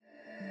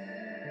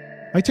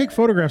I take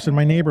photographs in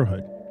my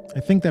neighborhood.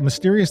 I think that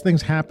mysterious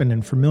things happen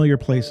in familiar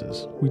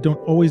places. We don't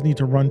always need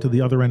to run to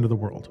the other end of the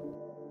world.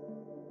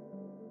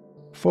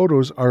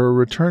 Photos are a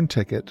return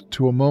ticket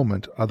to a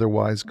moment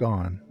otherwise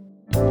gone.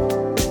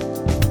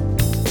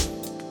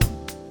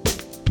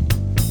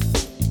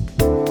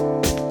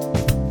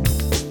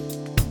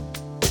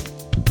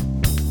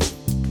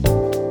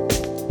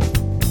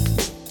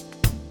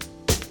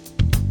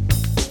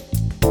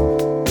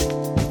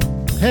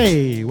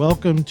 Hey,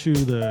 welcome to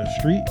the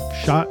Street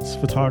Shots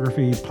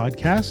Photography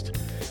Podcast.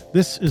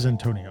 This is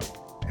Antonio.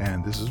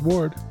 And this is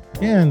Ward.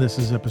 And this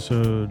is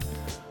episode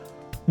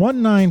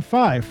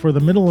 195 for the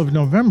middle of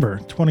November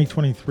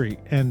 2023.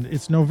 And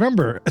it's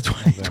November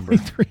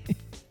 2023.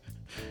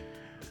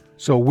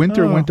 So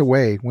winter went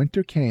away.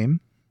 Winter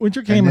came.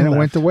 Winter came and then and it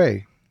went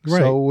away. Right.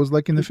 So it was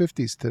like in the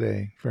 50s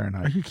today,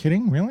 Fahrenheit. Are you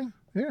kidding? Really?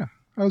 Yeah.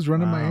 I was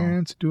running my Wow.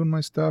 errands, doing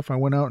my stuff. I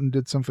went out and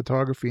did some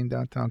photography in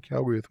downtown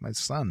Calgary with my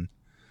son.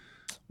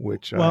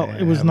 Which Well, I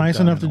it was haven't nice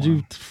done enough to in a do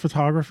while.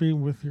 photography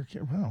with your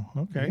kid. Wow.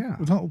 Okay. Yeah.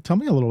 Well, tell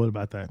me a little bit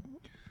about that.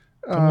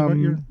 Tell me about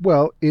your...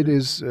 Well, it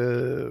is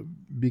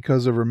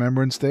because of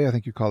Remembrance Day. I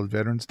think you call it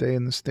Veterans Day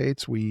in the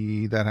States.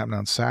 That happened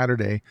on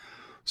Saturday.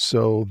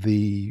 So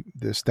the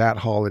stat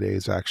holiday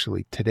is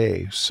actually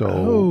today. So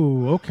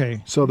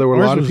okay. So there were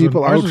Ours a lot of was on-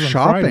 people ours out was on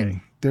shopping.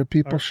 Friday. There are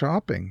people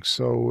shopping.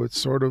 So it's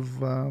sort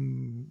of, I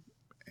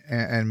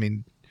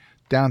mean,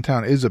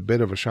 downtown is a bit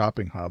of a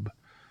shopping hub.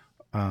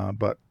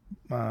 But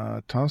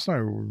Thomas and I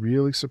were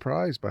really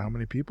surprised by how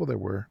many people there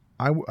were.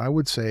 I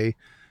would say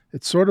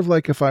it's sort of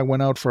like if I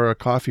went out for a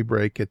coffee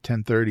break at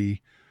 10:30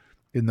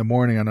 in the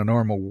morning on a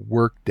normal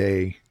work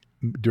day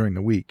during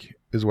the week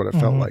is what it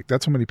felt like.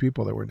 That's how many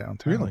people there were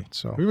downtown. Really?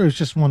 So Everybody was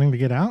just wanting to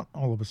get out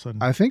all of a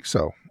sudden. I think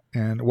so.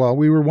 And well,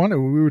 we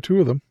were two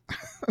of them.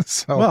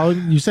 So Well,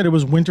 you said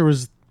winter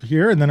was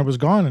here and then it was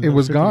gone. And It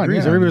was 50 gone,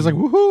 degrees. yeah. Everybody was like,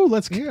 woohoo,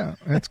 let's get yeah,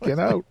 let's get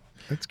out.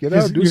 Let's get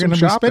Because out. Do you're some going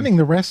to be shopping. spending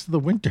the rest of the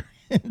winter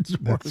indoors.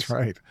 That's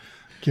right.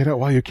 Get out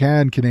while you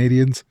can,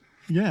 Canadians.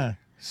 Yeah.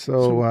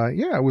 So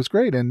it was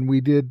great. And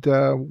we did,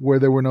 where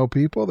there were no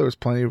people, there was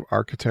plenty of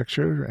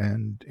architecture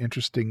and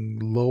interesting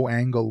low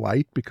angle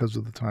light because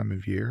of the time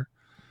of year.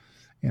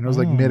 And it was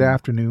like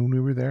mid-afternoon we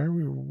were there.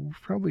 We were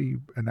probably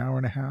an hour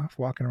and a half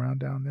walking around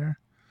down there.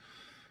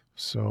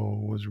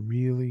 So it was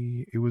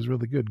really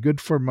good.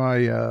 Good for my,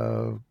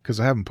 because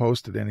I haven't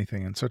posted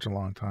anything in such a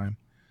long time.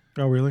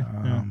 Oh, really?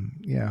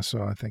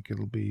 So I think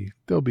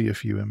there'll be a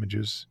few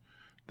images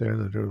there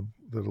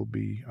that'll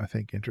be, I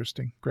think,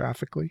 interesting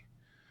graphically.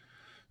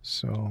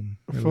 So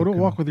A photo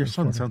walk with your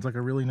son sounds like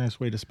a really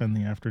nice way to spend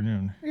the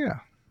afternoon. Yeah,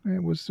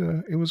 it was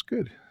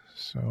good.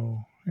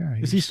 So yeah,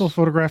 Is he still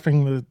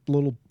photographing the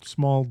little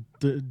small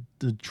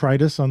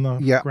detritus on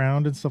the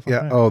ground and stuff like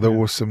that? Oh, there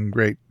was some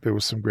great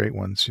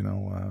ones. You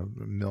know,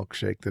 a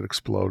milkshake that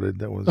exploded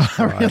that was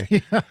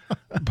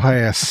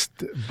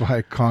by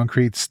a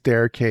concrete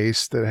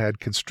staircase that had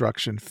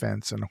construction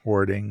fence and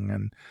hoarding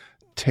and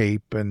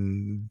tape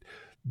and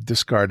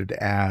discarded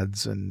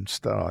ads and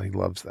stuff. He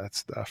loves that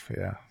stuff.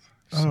 Yeah.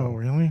 Oh,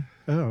 really?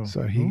 Oh,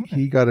 so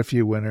he got a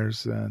few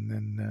winners, and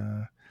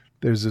then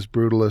there's this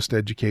brutalist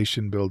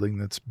education building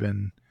that's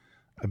been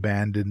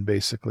abandoned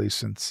basically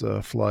since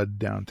flood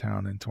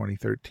downtown in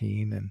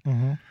 2013,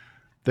 and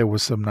there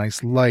was some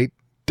nice light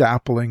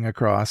dappling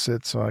across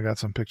it, so I got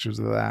some pictures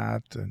of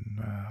that. And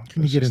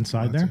can you get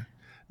inside there?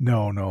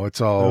 No,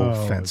 it's all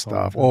fenced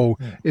off.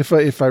 Yeah.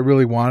 If I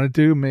really wanted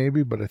to,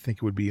 maybe, but I think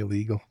it would be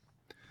illegal.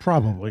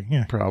 Probably.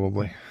 Yeah.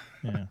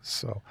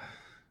 So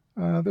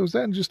there was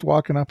that, and just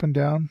walking up and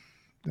down.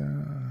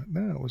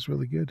 No, it was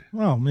really good.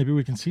 Well, maybe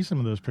we can see some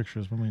of those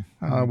pictures when we.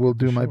 We'll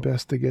do my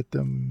best to get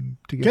them.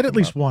 Get at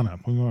least one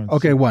up. We want to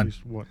Okay, see one. at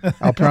least one.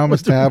 I'll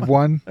promise to have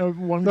one.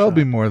 One There'll shot.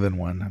 be more than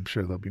one. I'm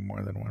sure there'll be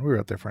more than one. We were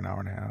out there for an hour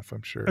and a half.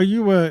 I'm sure.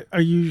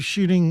 Are you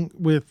shooting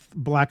with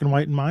black and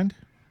white in mind?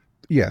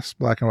 Yes,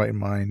 black and white in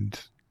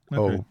mind.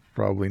 Okay.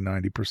 Probably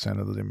 90%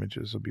 of the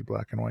images will be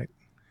black and white.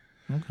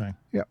 Okay.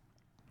 Yeah,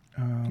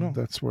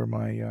 that's where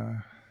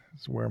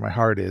my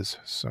heart is.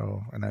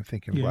 So, and I'm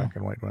thinking black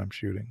and white when I'm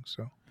shooting.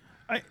 So,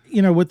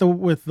 with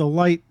the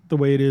light the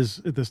way it is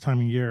at this time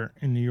of year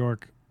in New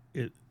York,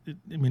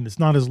 it's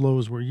not as low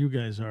as where you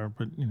guys are,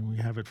 but we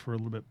have it for a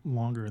little bit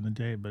longer in the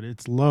day, but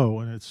it's low,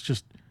 and it's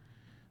just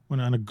when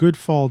on a good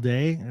fall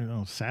day.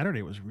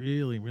 Saturday was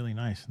really, really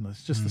nice, and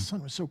it's just the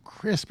sun was so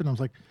crisp, and I was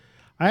like,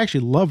 I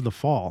actually love the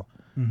fall.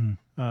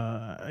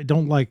 I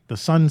don't like the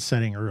sun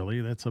setting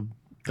early. That's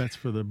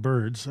for the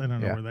birds. I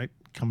don't know where that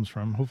comes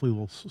from. Hopefully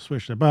we'll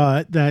switch that.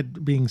 But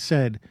that being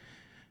said,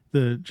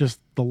 the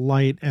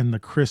light and the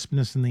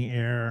crispness in the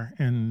air,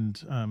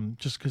 and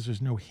just because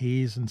there's no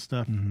haze and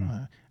stuff,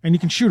 and you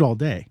can shoot all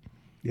day.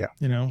 Yeah.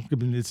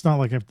 It's not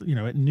like at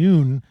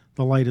noon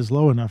the light is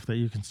low enough that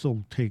you can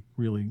still take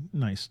really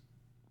nice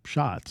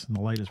shots, and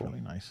the light is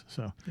really nice.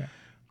 So. Yeah.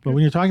 But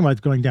when you're talking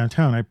about going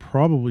downtown, I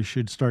probably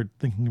should start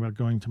thinking about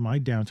going to my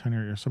downtown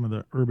area, some of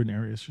the urban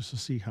areas, just to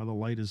see how the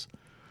light is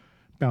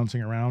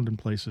bouncing around in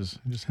places.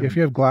 If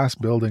you have glass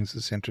buildings,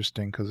 it's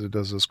interesting because it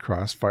does this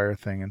crossfire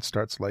thing and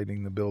starts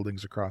lighting the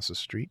buildings across the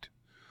street.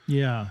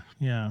 Yeah,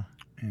 yeah.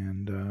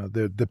 and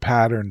the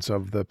patterns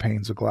of the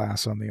panes of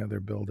glass on the other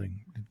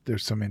building.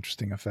 There's some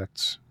interesting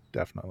effects,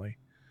 definitely.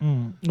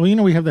 Mm.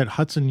 Well, we have that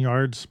Hudson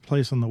Yards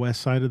place on the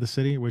west side of the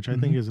city, which I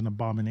think Mhm. is an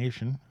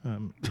abomination.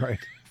 Right.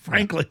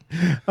 Frankly.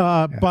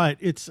 Yeah. But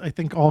it's, I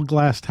think, all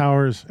glass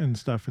towers and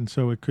stuff. And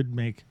so it could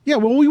make, yeah,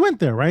 well, we went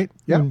there, right?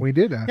 Yeah, When- we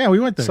did. yeah, we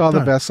went there. Saw the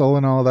Done. vessel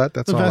and all that.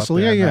 That's The all vessel,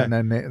 up there yeah,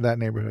 in that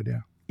neighborhood.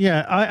 Yeah.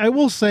 Yeah, I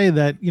will say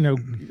that,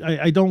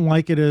 I don't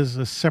like it as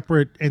a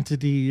separate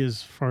entity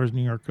as far as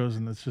New York goes,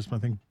 and that's just my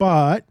thing.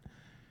 But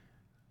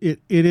it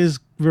is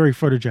very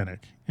photogenic.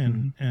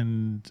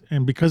 And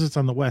because it's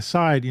on the west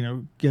side,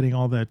 getting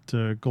all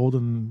that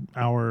golden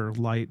hour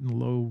light and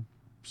low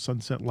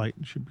sunset light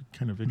should be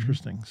kind of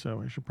interesting.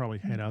 So I should probably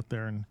head out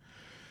there and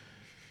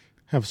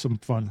have some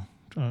fun.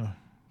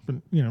 But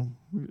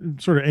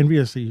sort of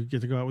envious that you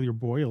get to go out with your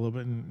boy a little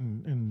bit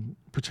and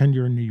pretend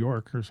you're in New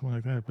York or something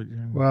like that. But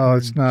Well,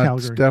 it's not.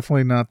 Calgary. It's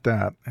definitely not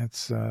that.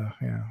 It's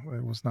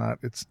it was not.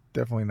 It's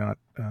definitely not.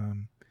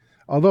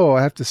 Although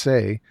I have to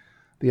say,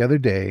 the other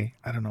day,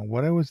 I don't know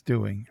what I was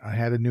doing. I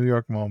had a New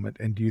York moment,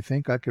 and do you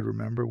think I could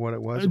remember what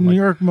it was? A New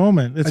York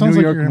moment. It a sounds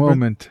New like York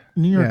moment.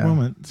 New York Yeah.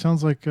 moment.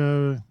 Sounds like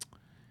you're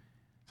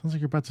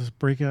about to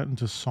break out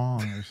into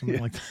song or something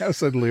Yeah, like that. that was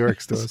the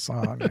lyrics to a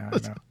song. Yeah, I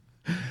know.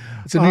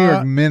 It's a New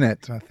York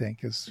minute, I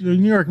think. Is The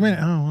New York minute.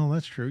 Oh well,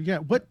 that's true. Yeah.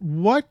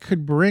 What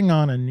could bring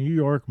on a New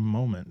York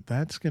moment?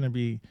 That's going to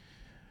be.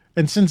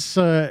 And since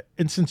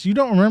you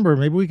don't remember,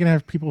 maybe we can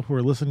have people who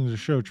are listening to the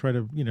show try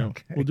to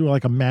Okay. we'll do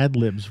like a Mad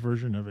Libs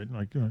version of it.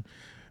 Like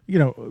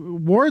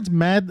Ward's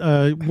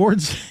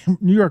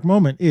New York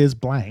moment is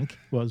blank.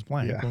 Was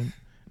blank. Yeah. Well,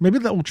 maybe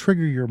that will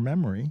trigger your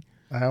memory.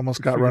 I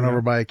almost got Figure run it over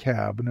out. by a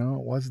cab. No,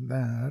 it wasn't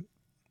that.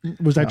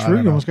 Was that No, I true?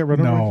 don't You almost know. got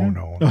run over?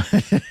 No, by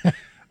a cab? no.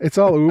 It's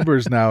all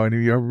Ubers now, and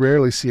you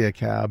rarely see a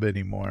cab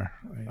anymore.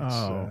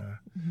 It's,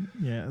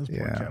 Yeah, those poor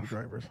Yeah. cab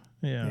drivers.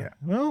 Yeah. Yeah.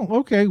 Well,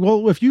 okay.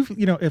 Well, if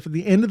if at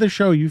the end of the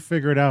show you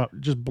figure it out,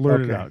 just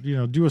blurt it Okay.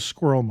 out. Do a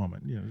squirrel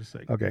moment. Just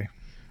like okay.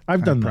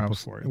 I've done I that promise.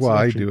 before. It's Well,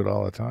 I actually- do it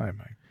all the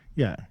time.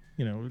 Yeah.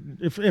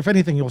 If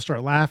anything, you'll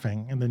start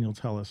laughing, and then you'll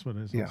tell us what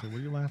it is. Yeah. Say, what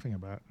are you laughing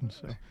about? And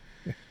so,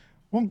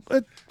 well,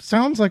 it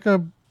sounds like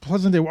a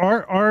pleasant day.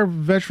 Our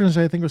Veterans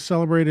Day, I think, was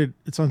celebrated.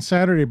 It's on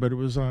Saturday, but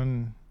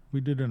we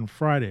did it on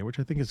Friday, which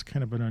I think is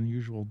kind of an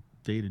unusual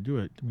day to do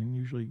it. I mean,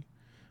 usually,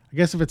 I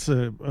guess if it's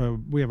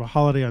we have a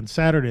holiday on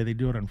Saturday, they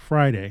do it on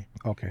Friday.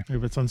 Okay.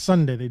 If it's on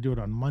Sunday, they do it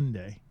on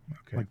Monday,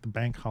 Okay. like the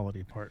bank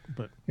holiday part.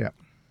 But Yeah.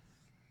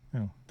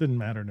 didn't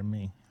matter to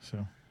me.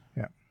 So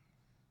Yeah.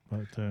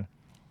 but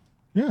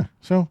yeah.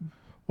 So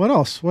what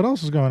else? What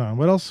else is going on?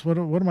 What else? What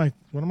am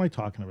I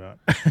talking about?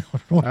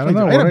 What I don't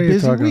know. I had What a are you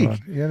busy talking week.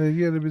 about? You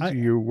had a busy.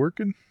 You're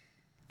working.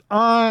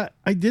 I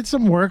did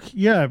some work.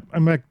 Yeah,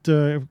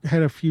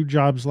 had a few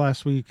jobs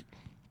last week.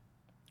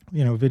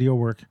 Video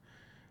work.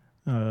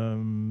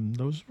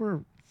 Those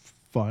were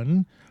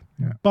fun.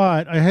 Yeah.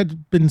 But I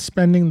had been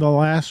spending the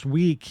last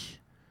week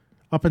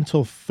up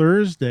until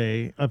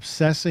Thursday not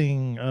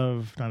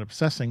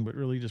obsessing, but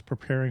really just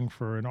preparing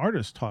for an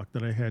artist talk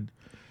that I had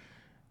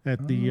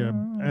at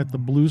the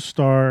Blue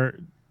Star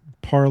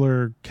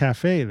Parlor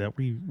Cafe that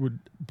we would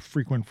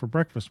frequent for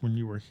breakfast when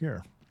you were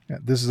here. Yeah,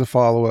 this is a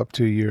follow up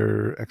to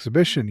your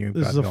exhibition.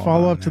 This is a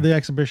follow up to the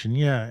exhibition,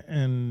 yeah.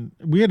 And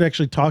we had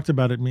actually talked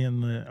about it, me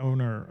and the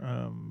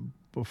owner,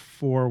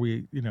 before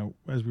we,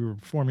 as we were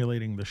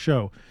formulating the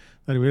show,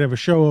 that we'd have a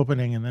show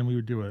opening and then we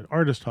would do an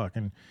artist talk.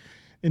 And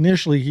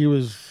initially, he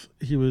was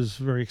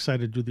very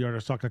excited to do the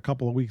artist talk a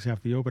couple of weeks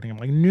after the opening. I'm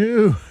like,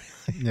 no,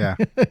 Yeah.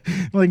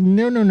 like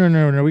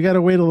no. We got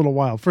to wait a little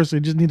while. First, we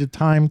just needed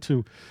time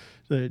to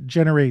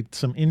generate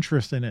some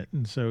interest in it,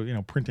 and so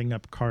printing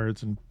up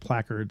cards and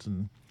placards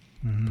and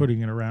putting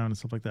it around and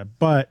stuff like that.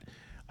 But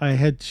I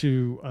had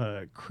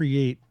to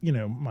create,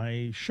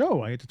 my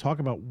show. I had to talk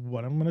about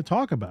what I'm going to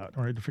talk about,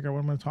 or I had to figure out what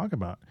I'm going to talk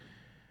about,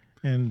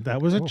 and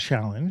that was a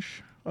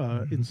challenge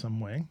in some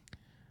way.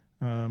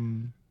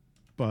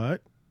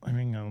 But I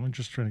mean, I'm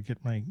just trying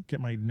to get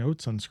my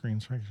notes on screen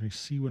so I can actually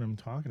see what I'm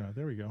talking about.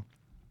 There we go.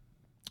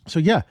 So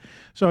yeah,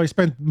 so I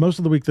spent most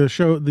of the week.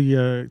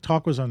 The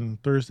talk was on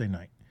Thursday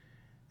night,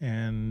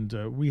 and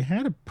we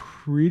had a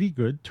pretty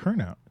good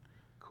turnout.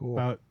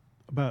 Cool.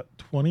 About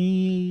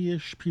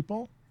 20-ish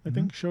people, I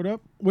think, showed up,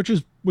 which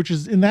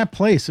is in that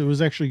place. It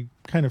was actually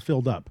kind of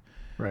filled up,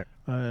 Right.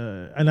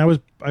 and I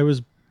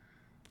was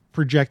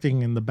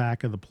projecting in the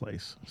back of the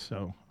place.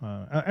 So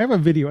I have a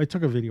video. I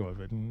took a video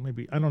of it, and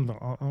maybe I don't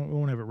know. I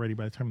won't have it ready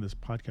by the time this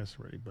podcast is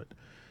ready, but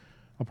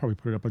I'll probably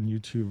put it up on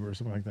YouTube or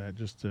something like that.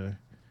 Just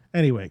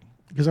anyway,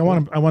 because I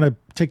want to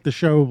take the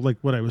show like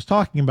what I was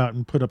talking about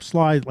and put up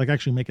slides, like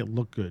actually make it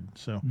look good.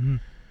 So,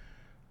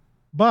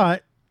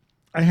 but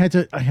I had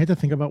to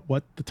think about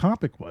what the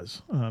topic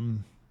was.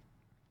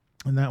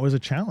 And that was a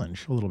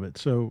challenge a little bit.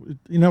 So,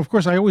 of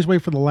course, I always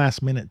wait for the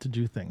last minute to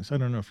do things. I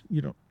don't know if you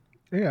don't.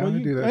 Yeah, Well, I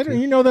do that too.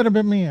 you know that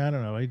about me. I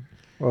don't know. I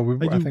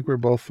think we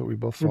both fall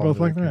both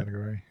into like that that.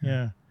 category.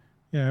 Yeah.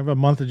 I have a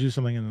month to do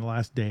something, and the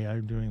last day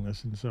I'm doing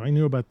this, and so I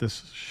knew about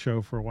this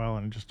show for a while,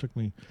 and it just took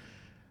me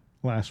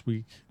last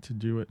week to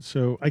do it.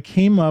 So I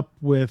came up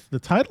with the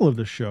title of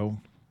the show.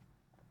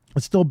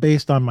 It's still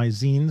based on my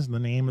zines. The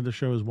name of the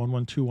show is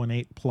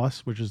 11218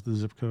 plus, which is the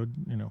zip code,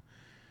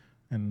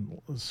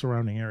 and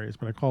surrounding areas.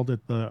 But I called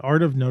it The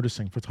Art of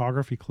Noticing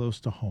Photography Close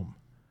to Home.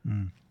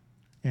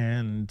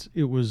 And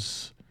it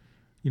was,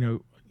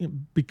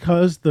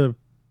 because the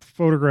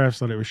photographs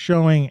that I was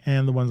showing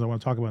and the ones I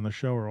want to talk about in the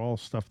show are all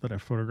stuff that I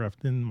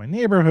photographed in my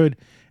neighborhood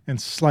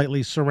and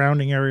slightly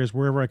surrounding areas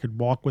wherever I could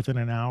walk within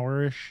an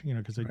hour-ish,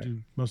 because I do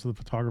most of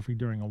the photography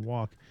during a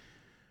walk.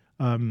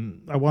 I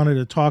wanted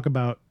to talk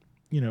about,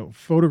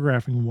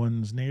 photographing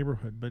one's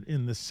neighborhood, but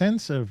in the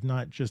sense of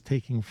not just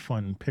taking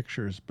fun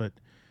pictures, but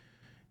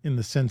in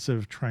the sense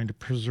of trying to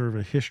preserve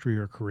a history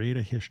or create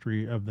a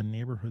history of the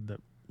neighborhood that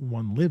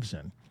one lives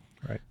in.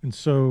 Right. And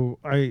so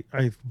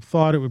I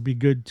thought it would be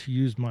good to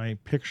use my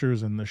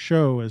pictures and the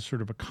show as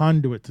sort of a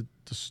conduit to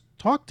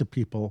talk to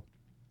people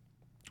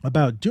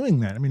about doing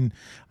that. I mean,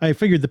 I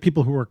figured the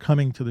people who were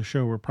coming to the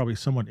show were probably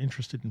somewhat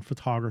interested in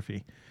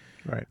photography.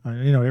 Right.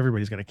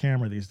 Everybody's got a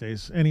camera these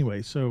days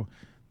anyway. So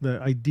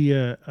the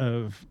idea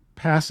of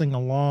passing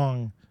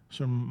along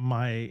some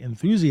my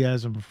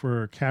enthusiasm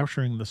for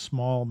capturing the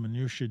small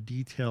minutia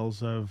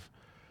details of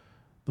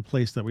the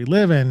place that we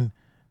live in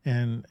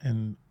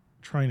and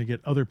trying to get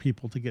other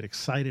people to get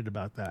excited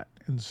about that.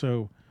 And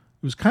so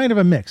it was kind of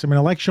a mix. I mean,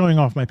 I like showing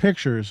off my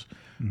pictures,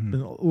 but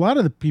a lot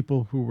of the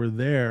people who were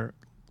there,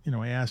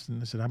 I asked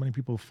and I said, how many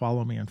people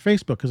follow me on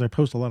Facebook? Because I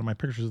post a lot of my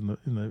pictures in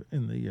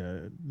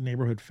the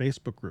neighborhood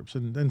Facebook groups.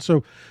 And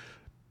so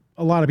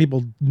a lot of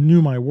people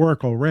knew my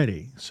work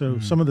already. So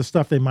some of the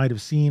stuff they might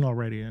have seen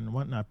already and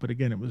whatnot. But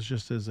again, it was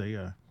just as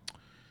a,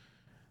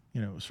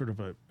 sort of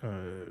a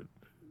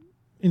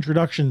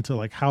introduction to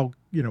like how,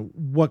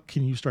 what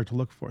can you start to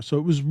look for? So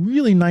it was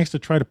really nice to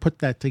try to put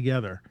that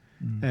together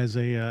as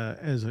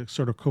a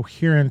sort of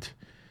coherent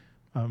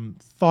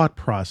thought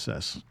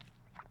process.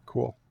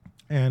 Cool.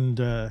 And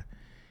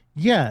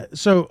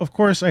so of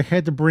course I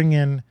had to bring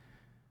in,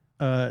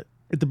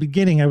 at the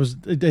beginning I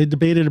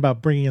debated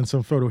about bringing in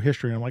some photo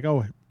history. And I'm like,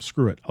 oh,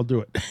 screw it, I'll do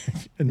it.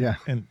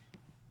 And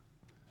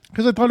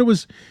because I thought it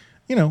was,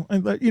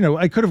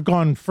 I could have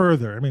gone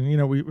further. I mean,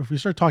 if we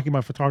start talking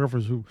about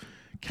photographers who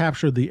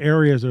capture the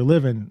areas they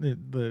live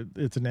in,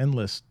 it's an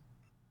endless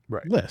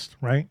list,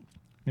 right?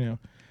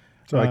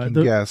 So I can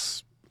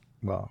guess,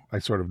 well, I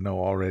sort of know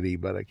already,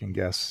 but I can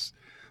guess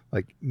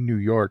like New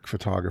York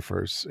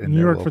photographers in New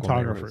their York local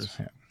photographers.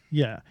 neighborhoods.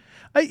 Yeah.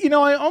 I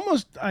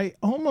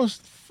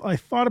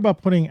thought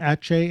about putting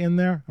Atche in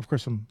there. Of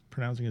course, I'm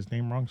pronouncing his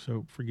name wrong,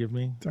 so forgive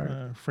me,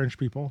 French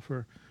people,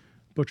 for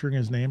butchering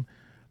his name.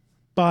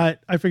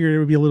 But I figured it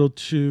would be a little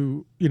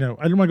too, I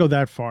didn't want to go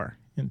that far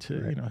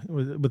into,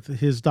 with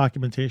his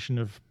documentation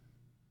of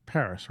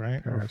Paris,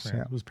 right? Paris,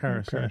 yeah. It was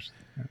Paris. Yeah, Paris.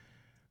 Yeah.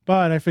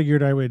 But I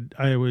figured I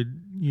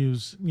would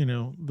use,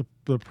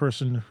 the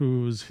person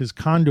who's his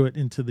conduit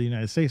into the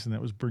United States, and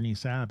that was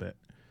Bernice Abbott.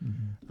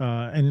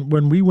 And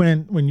when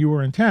you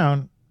were in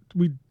town,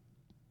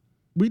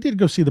 we did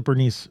go see the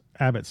Bernice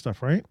Abbott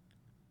stuff, right?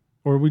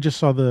 Or we just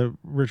saw the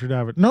Richard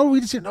Abbott. No, we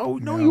didn't see. No,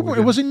 you weren't.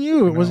 It wasn't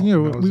you. It wasn't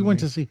you. We went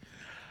to see.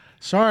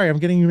 Sorry, I'm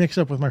getting you mixed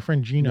up with my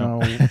friend Gino.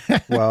 No,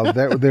 well,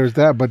 there's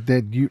that, but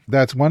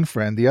that's one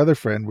friend. The other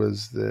friend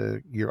was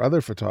your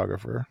other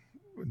photographer,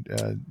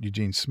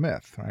 Eugene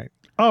Smith, right?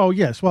 Oh,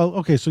 yes. Well,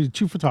 okay, so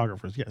two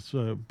photographers, yes.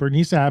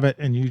 Bernice Abbott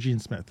and Eugene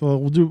Smith. Well,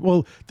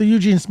 the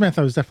Eugene Smith,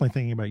 I was definitely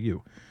thinking about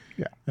you.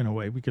 Yeah. In a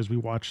way, because we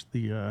watched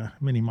the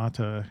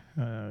Minamata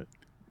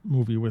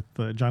movie with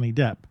Johnny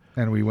Depp.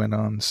 And we went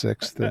on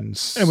 6th and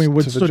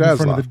we stood in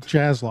front of the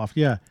Jazz Loft,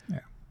 yeah.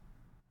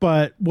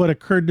 But what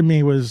occurred to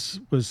me was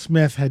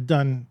Smith had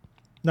done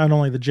not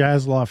only the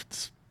Jazz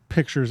Loft's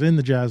pictures in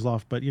the Jazz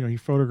Loft, but he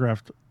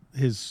photographed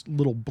his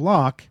little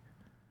block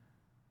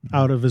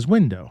out of his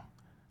window,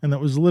 and that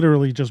was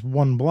literally just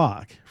one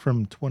block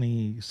from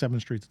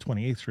 27th Street to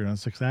 28th Street on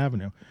 6th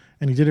Avenue,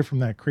 and he did it from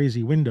that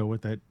crazy window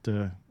with that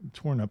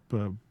torn up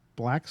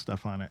black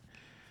stuff on it,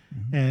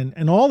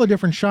 and all the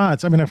different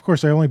shots. I mean, of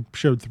course, I only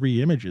showed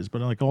 3 images,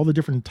 but like all the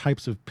different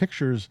types of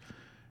pictures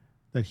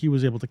that he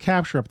was able to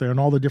capture up there and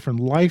all the different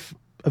life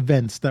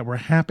events that were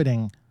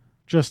happening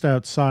just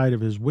outside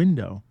of his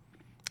window,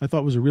 I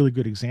thought was a really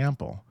good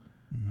example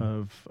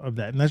of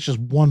that. And that's just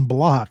one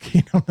block,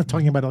 I'm not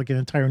talking about like an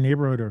entire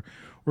neighborhood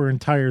or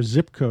entire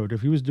zip code.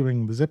 If he was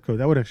doing the zip code,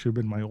 that would actually have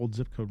been my old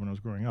zip code when I was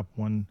growing up.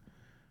 I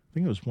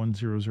think it was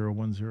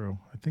 10010.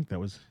 I think that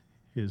was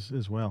his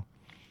as well.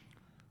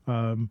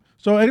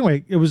 So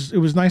anyway, it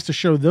was nice to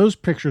show those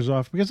pictures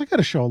off because I got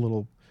to show a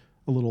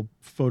little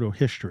photo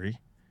history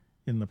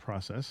in the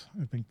process.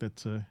 I think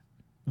that's a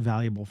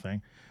valuable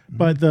thing.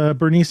 But the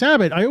Bernice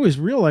Abbott, I always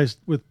realized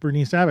with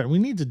Bernice Abbott,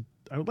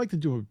 I would like to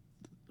do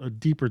a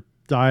deeper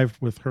dive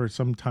with her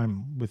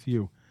sometime with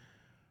you.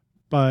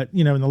 But,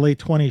 in the late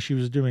 20s, she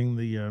was doing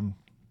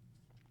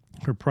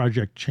her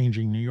project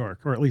Changing New York,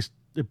 or at least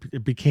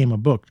it became a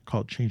book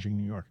called Changing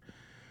New York.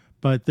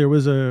 But there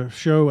was a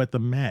show at the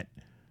Met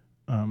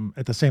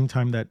at the same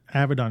time that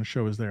Avedon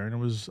show was there, and it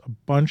was a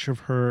bunch of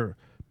her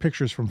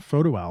pictures from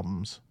photo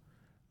albums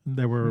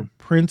There were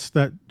prints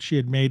that she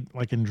had made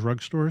like in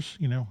drugstores,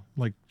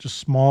 like just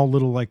small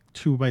little like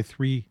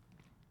 2x3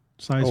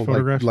 size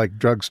photographs. Like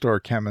drugstore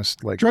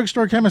chemist, like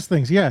drugstore chemist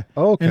things, yeah.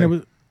 Oh, okay. And it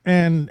was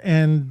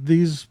and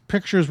these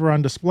pictures were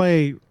on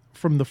display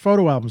from the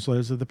photo albums.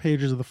 So the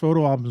pages of the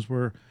photo albums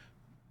were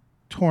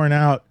torn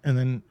out and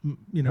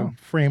then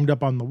framed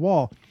up on the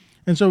wall.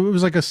 And so it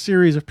was like a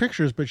series of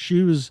pictures, but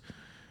she was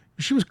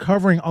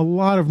covering a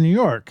lot of New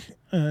York.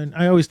 And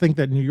I always think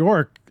that New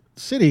York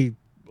City,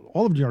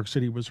 all of New York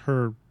City was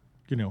her,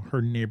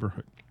 her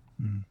neighborhood.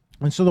 Mm.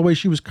 And so the way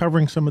she was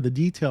covering some of the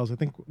details, I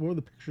think, what were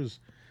the pictures?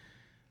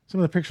 Some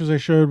of the pictures I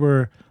showed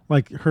were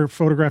like her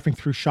photographing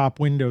through shop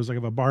windows, like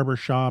of a barber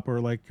shop, or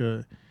like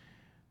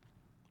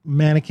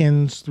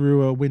mannequins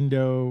through a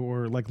window,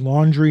 or like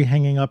laundry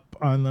hanging up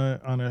on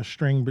a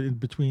string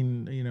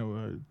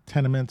between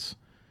tenements,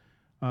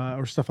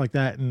 or stuff like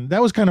that. And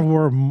that was kind of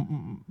where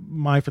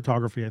my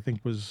photography, I think,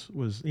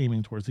 was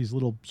aiming towards, these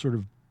little sort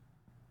of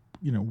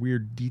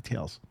weird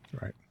details,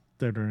 right,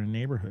 that are in a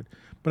neighborhood.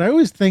 But I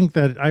always think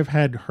that I've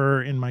had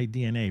her in my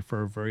DNA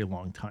for a very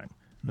long time,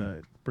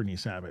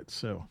 Bernice Abbott.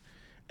 So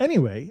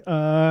anyway,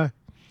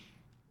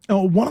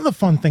 one of the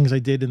fun things I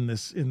did in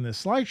this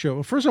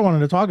slideshow, first I wanted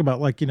to talk about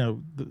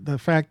the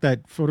fact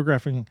that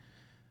photographing,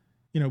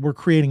 we're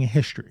creating a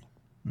history,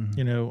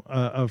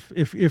 of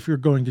if you're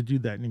going to do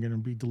that and you're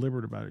going to be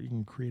deliberate about it, you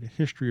can create a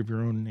history of your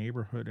own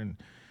neighborhood. And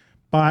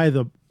by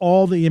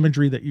all the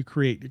imagery that you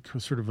create,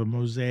 it's sort of a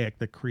mosaic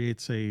that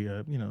creates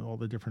all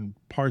the different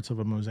parts of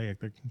a mosaic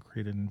that can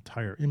create an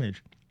entire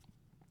image.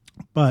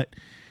 But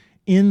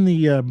in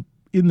the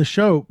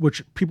show,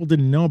 which people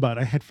didn't know about,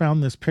 I had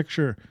found this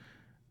picture.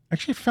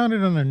 Actually found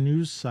it on a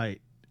news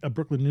site, a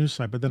Brooklyn news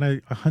site, but then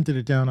I hunted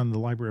it down on the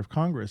Library of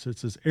Congress.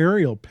 It's this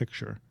aerial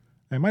picture.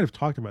 I might have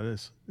talked about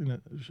this a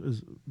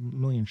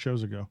million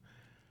shows ago.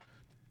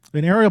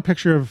 An aerial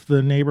picture of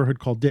the neighborhood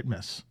called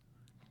Ditmas,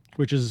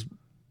 which is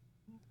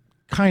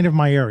kind of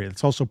my area.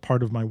 It's also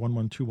part of my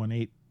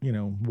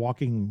 11218,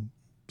 walking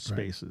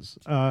spaces.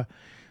 Right.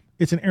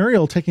 It's an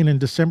aerial taken in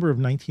December of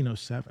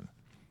 1907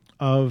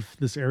 of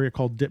this area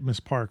called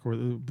Ditmas Park, or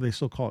they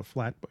still call it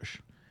Flatbush.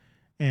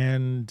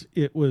 And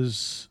it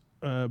was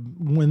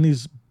when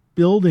these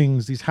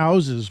buildings, these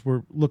houses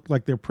looked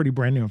like they're pretty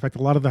brand new. In fact,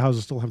 a lot of the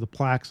houses still have the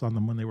plaques on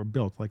them when they were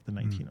built, like the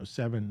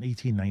 1907,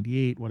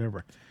 1898,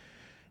 whatever.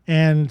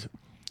 And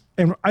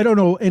I don't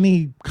know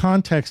any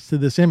context to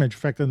this image. In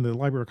fact, in the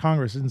Library of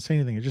Congress, it didn't say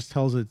anything. It just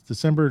tells it's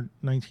December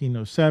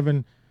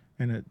 1907,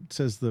 and it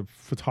says the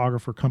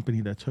photographer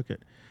company that took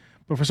it.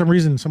 But for some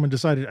reason, someone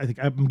decided,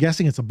 I'm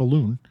guessing it's a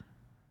balloon.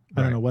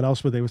 I don't know what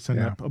else would they would send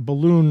up. A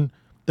balloon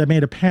that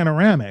made a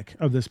panoramic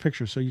of this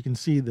picture, so you can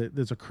see that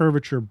there's a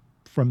curvature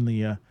from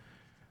the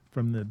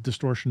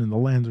distortion in the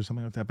lens or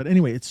something like that. But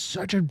anyway, it's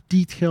such a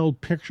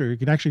detailed picture. You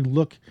can actually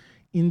look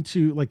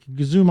into, like, you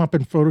can zoom up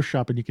in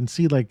Photoshop and you can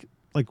see like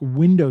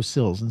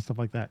windowsills and stuff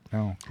like that.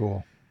 Oh,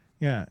 cool.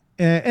 Yeah.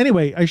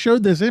 Anyway, I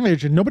showed this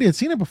image and nobody had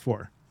seen it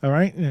before. All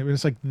right. And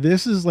it's like,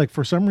 this is like,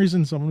 for some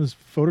reason, someone was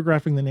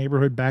photographing the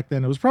neighborhood back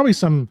then. It was probably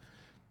some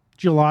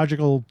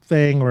geological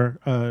thing or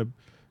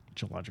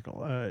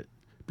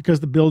because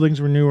the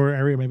buildings were newer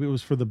area. Maybe it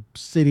was for the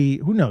city.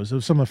 Who knows? There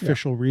was some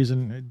official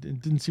reason. It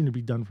didn't seem to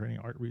be done for any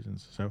art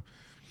reasons. So,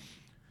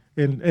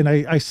 and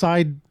I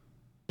side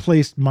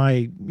placed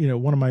my,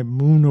 one of my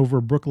moonrise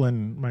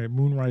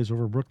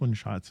over Brooklyn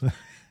shots.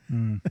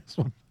 This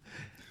one,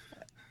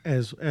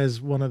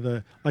 as one of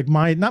the, like,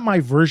 not my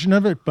version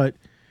of it, but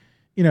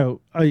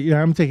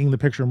I'm taking the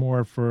picture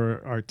more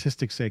for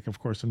artistic sake. Of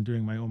course, I'm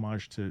doing my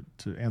homage to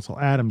Ansel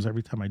Adams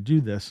every time I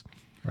do this.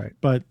 Right.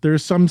 But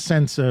there's some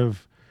sense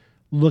of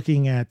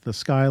looking at the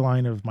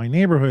skyline of my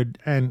neighborhood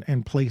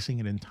and placing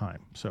it in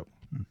time. So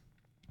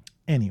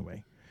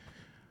anyway.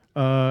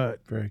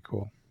 Very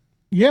cool.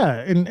 Yeah.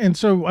 And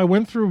so I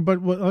went through, but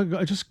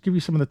I'll just give you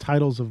some of the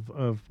titles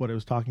of what I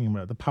was talking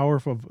about. The power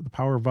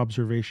of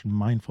observation,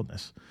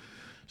 mindfulness.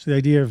 So the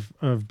idea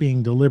of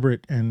being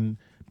deliberate and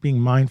being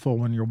mindful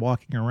when you're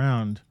walking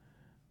around,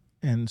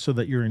 and so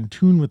that you're in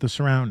tune with the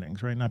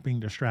surroundings, right? Not being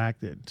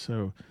distracted.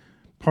 So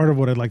part of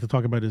what I'd like to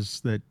talk about is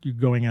that you're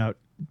going out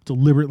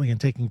deliberately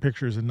and taking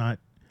pictures and not,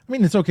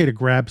 it's okay to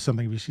grab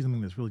something if you see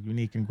something that's really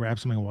unique and grab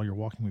something while you're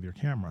walking with your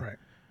camera. Right.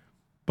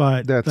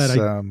 But that's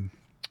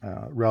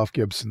Ralph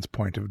Gibson's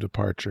point of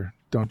departure.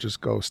 Don't just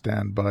go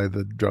stand by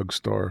the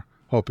drugstore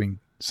hoping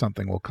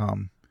something will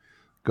come.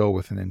 Go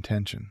with an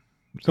intention.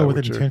 Go with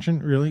an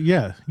intention? Really?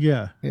 Yeah.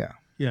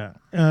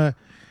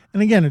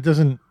 And again, it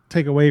doesn't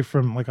take away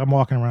from, like, I'm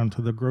walking around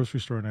to the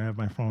grocery store and I have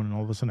my phone and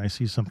all of a sudden I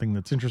see something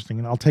that's interesting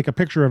and I'll take a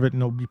picture of it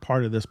and it'll be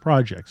part of this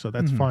project. So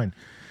that's fine.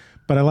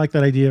 But I like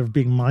that idea of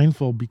being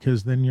mindful,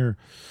 because then you're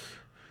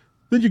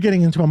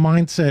getting into a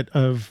mindset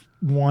of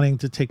wanting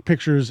to take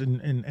pictures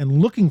and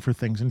looking for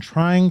things and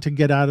trying to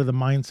get out of the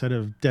mindset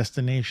of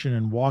destination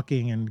and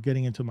walking and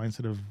getting into a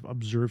mindset of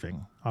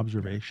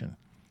observation.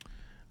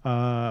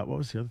 What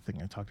was the other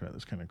thing I talked about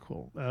that's kind of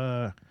cool?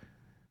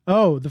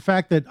 The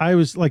fact that I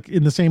was, like,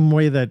 in the same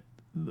way that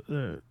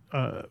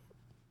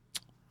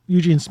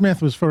Eugene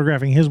Smith was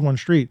photographing his one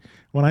street.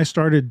 When I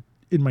started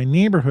in my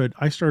neighborhood,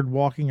 I started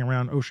walking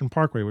around Ocean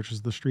Parkway, which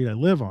is the street I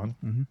live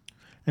on,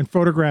 and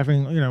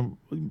photographing.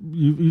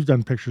 You've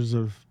done pictures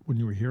of when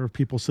you were here of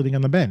people sitting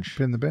on the bench.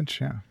 In the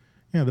bench, yeah.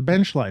 Yeah, the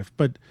bench life,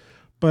 but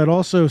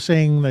also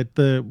saying that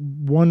the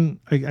one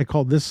I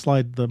called this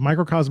slide the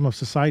microcosm of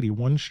society,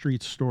 one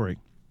street story.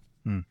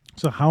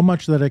 So how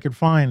much that I could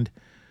find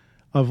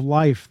of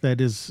life that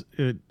is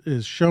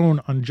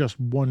shown on just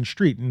one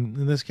street. And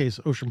in this case,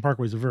 Ocean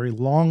Parkway is a very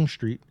long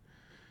street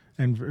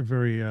and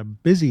very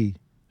busy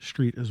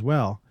street as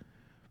well.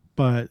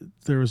 But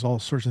there's all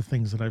sorts of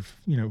things that I've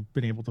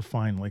been able to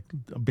find, like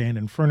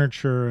abandoned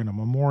furniture and a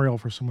memorial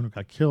for someone who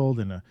got killed,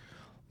 and a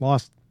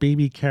lost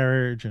baby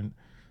carriage, and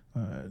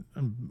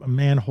a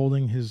man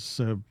holding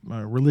his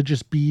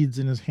religious beads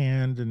in his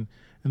hand, and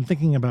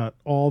thinking about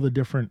all the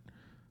different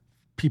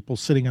people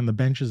sitting on the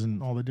benches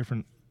and all the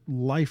different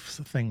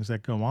life things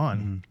that go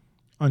on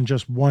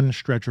just one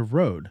stretch of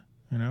road,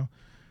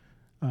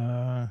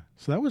 so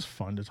that was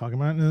fun to talk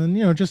about. And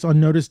then, just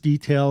unnoticed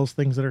details,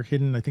 things that are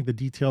hidden. I think the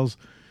details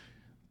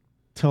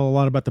tell a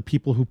lot about the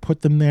people who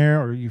put them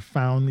there, or you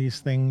found these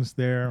things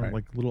there, right.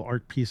 like little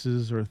art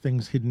pieces or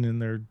things hidden in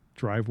their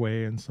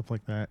driveway and stuff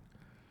like that.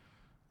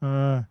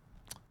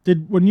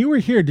 When you were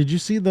here, did you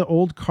see the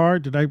old car?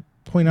 Did I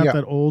point out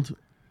that old?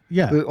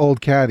 Yeah. The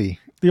old caddy.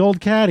 The old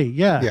caddy.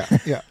 Yeah.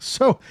 Yeah.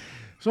 So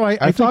I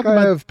think talk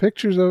about, have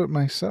pictures of it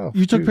myself.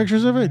 You took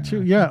pictures of it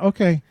too? Yeah.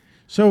 Okay.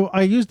 So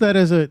I used that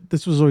as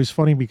this was always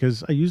funny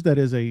because I used that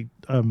as an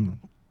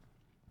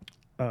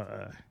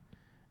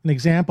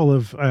example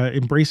of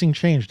embracing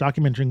change,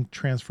 documenting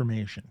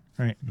transformation,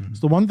 right? It's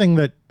the one thing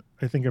that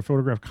I think I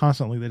photograph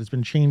constantly that has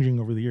been changing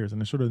over the years,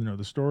 and I sort of know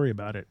the story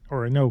about it,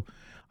 or I know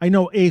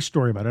a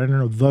story about it. I don't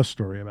know the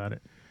story about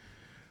it.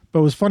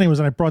 But what was funny was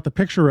when I brought the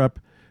picture up,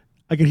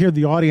 I could hear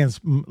the audience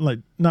like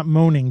not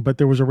moaning, but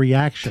there was a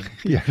reaction.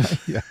 Yeah.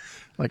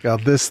 Like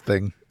this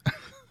thing.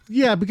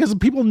 Yeah, because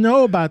people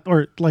know about,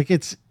 or like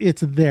it's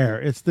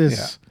there. It's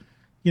this,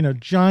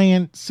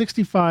 giant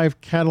 '65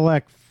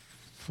 Cadillac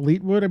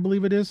Fleetwood, I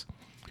believe it is.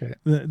 Okay.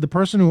 The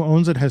person who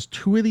owns it has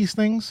two of these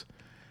things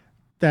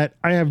that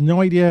I have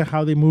no idea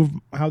how they move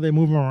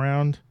them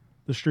around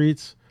the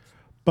streets,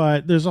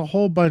 but there's a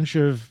whole bunch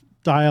of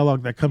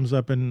dialogue that comes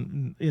up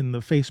in the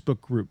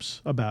Facebook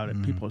groups about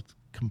it. People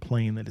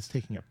complain that it's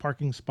taking up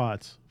parking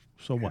spots.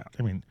 So what?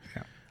 I mean,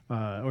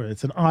 or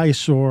it's an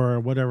eyesore or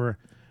whatever.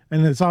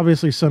 And it's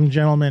obviously some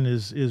gentleman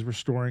is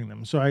restoring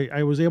them. So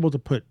I was able to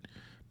put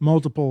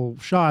multiple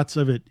shots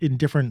of it in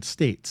different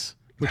states,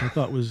 which I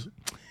thought was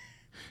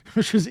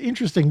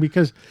interesting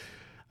because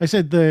I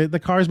said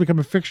the cars become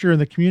a fixture in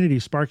the community,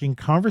 sparking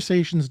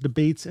conversations,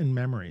 debates, and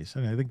memories.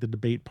 And I think the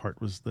debate part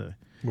was the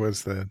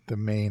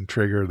main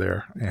trigger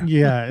there.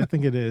 Yeah, I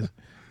think it is.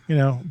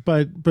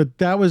 But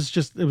that was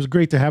it was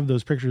great to have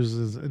those pictures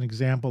as an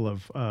example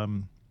of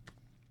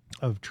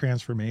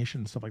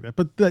transformation and stuff like that.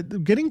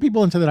 But getting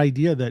people into that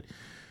idea that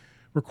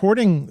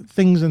recording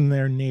things in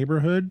their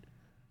neighborhood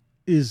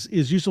is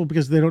useful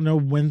because they don't know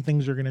when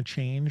things are going to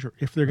change or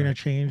if they're going to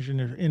change.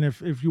 And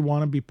if you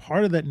want to be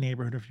part of that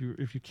neighborhood,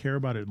 if you care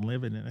about it and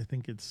live in it, I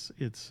think it's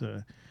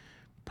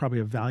probably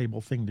a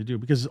valuable thing to do,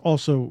 because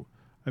also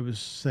I was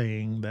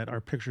saying that our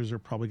pictures are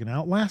probably going to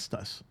outlast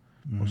us,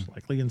 most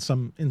likely in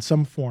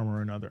some form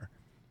or another.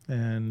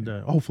 And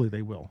hopefully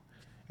they will.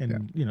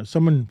 And,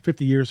 someone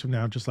 50 years from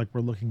now, just like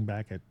we're looking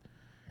back at,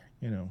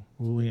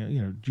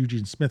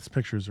 Eugene Smith's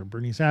pictures or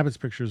Bernice Abbott's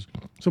pictures,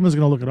 someone's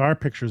going to look at our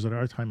pictures at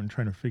our time and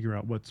trying to figure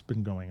out what's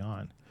been going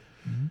on.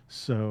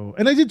 So,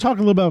 and I did talk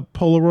a little about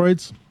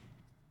Polaroids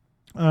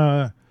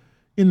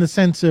in the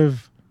sense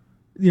of,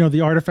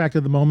 the artifact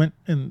of the moment,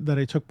 and that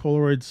I took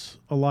Polaroids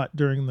a lot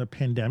during the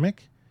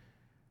pandemic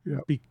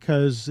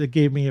because it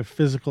gave me a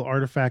physical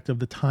artifact of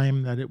the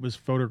time that it was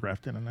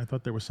photographed in. And I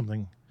thought there was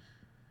something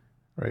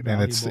right.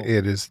 valuable. And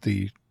it is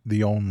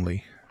the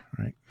only,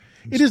 right.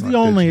 It is the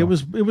only.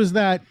 Digital. It was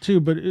that too,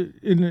 but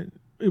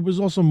it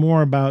was also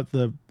more about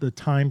the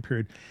time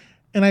period,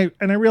 and I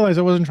realized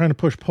I wasn't trying to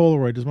push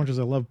Polaroid as much as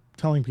I love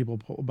telling people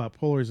about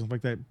Polaroids and stuff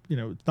like that.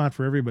 It's not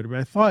for everybody, but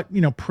I thought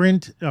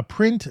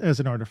print as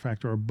an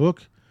artifact, or a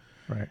book,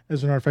 right,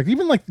 as an artifact,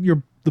 even like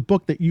the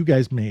book that you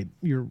guys made,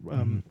 your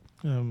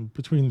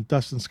Between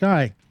Dust and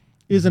Sky,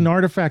 is an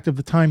artifact of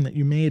the time that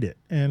you made it.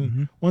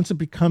 And once it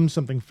becomes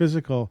something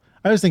physical,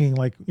 I was thinking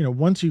like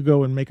once you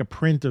go and make a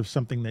print of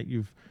something that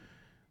you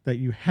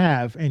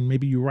have, and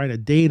maybe you write a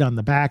date on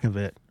the back of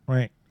it,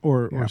 right?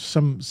 Or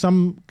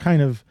some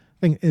kind of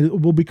thing,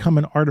 it will become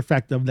an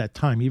artifact of that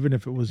time, even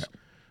if it was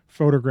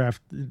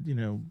photographed,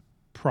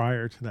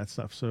 prior to that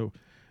stuff. So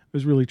I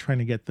was really trying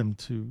to get them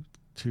to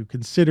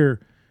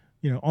consider,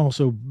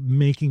 also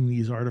making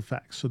these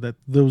artifacts so that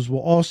those will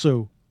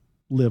also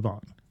live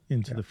on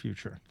into the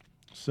future.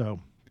 So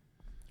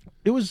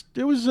it was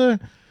a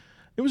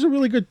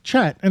really good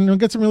chat, and we'll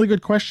get some really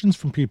good questions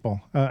from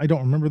people. I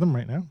don't remember them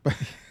right now, but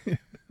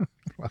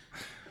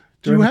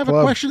do you have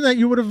a question that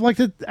you would have liked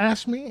to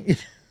ask me?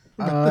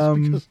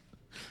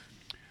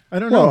 I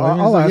don't Well, know. I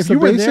mean, I'll like, ask if the you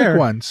were basic there,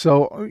 one.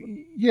 So,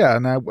 yeah,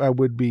 and I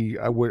would be,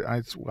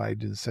 that's why I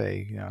didn't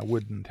say, I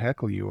wouldn't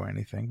heckle you or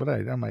anything, but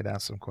I might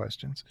ask some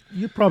questions.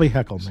 you'd probably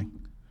heckle me.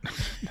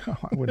 No,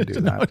 I wouldn't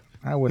do No. that.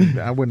 I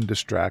wouldn't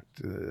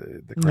distract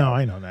the crowd. No,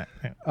 I know that.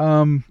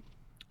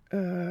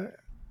 Yeah.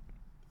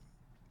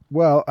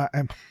 Well,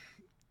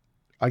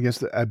 I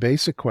guess a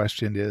basic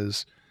question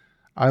is,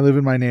 I live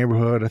in my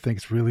neighborhood. I think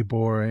it's really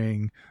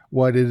boring.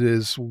 What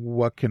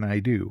can I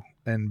do?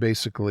 And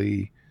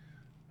basically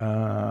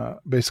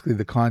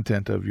the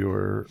content of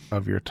your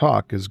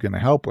talk is going to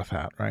help with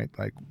that, right?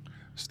 Like,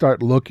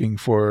 start looking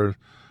for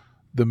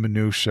the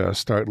minutia,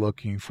 start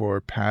looking for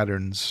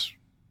patterns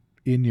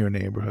in your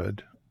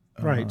neighborhood.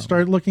 Right.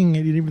 Start looking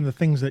at even the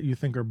things that you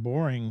think are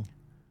boring,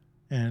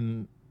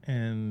 and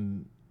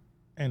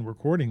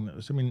recording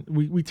those. I mean,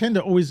 we tend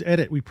to always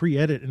we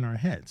pre-edit in our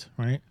heads,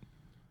 right?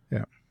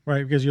 Yeah.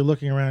 Right, because you're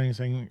looking around and you're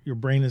saying, your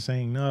brain is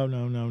saying no,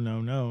 no, no,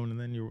 no, no, and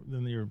then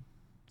you're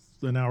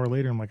an hour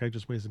later, I'm like, I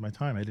just wasted my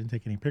time. I didn't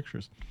take any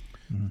pictures.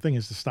 Mm-hmm. The thing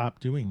is to stop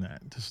doing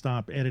that, to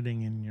stop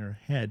editing in your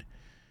head,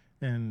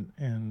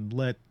 and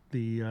let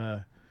the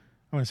I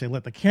want to say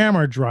let the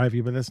camera drive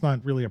you, but that's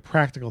not really a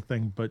practical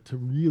thing. But to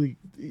really,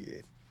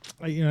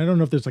 I don't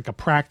know if there's like a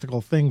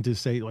practical thing to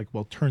say, like,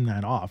 well, turn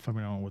that off. I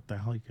mean, I don't know what the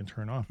hell you can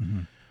turn off.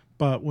 Mm-hmm.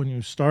 But when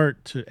you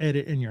start to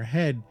edit in your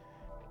head,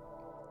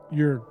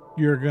 you're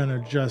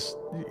gonna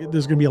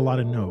there's gonna be a lot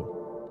of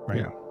no, right?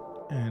 Yeah.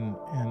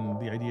 And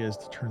the idea is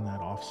to turn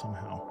that off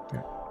somehow.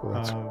 Yeah. Well,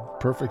 that's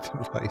perfect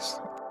advice.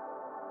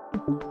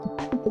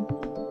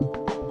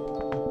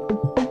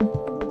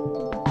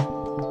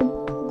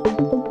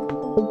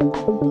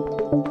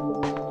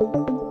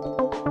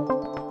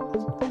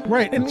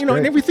 Right, and That's and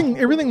great.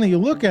 everything that you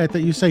look at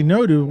that you say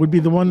no to would be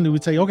the one who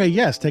would say, okay,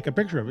 yes, take a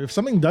picture of it. If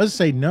something does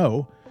say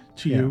no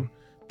to you,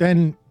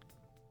 then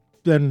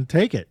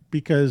take it,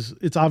 because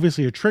it's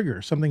obviously a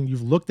trigger. Something,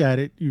 you've looked at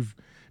it, you've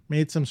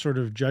made some sort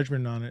of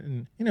judgment on it,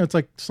 and it's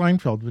like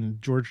Seinfeld when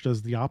George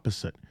does the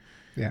opposite.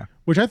 Yeah.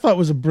 Which I thought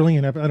was a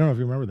brilliant episode. I don't know if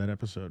you remember that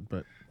episode,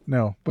 but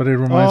No, but it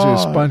reminds me of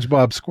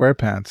SpongeBob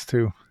SquarePants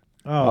too.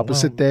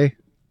 Opposite day.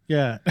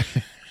 Yeah.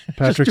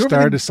 Patrick do Star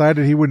everything-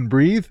 decided he wouldn't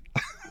breathe.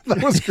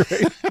 That was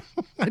great.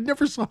 I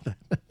never saw that.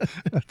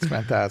 That's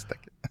fantastic.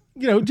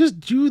 Just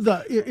do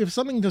if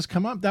something does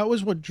come up, that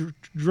was what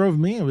drove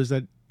me. It was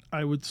that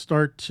I would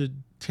start to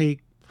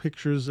take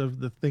pictures of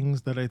the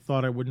things that I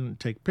thought I wouldn't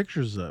take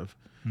pictures of.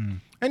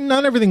 And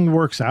not everything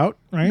works out,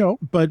 right? No.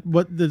 But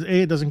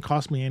it doesn't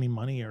cost me any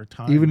money or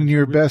time. Even in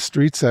your best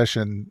street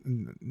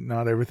session,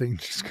 not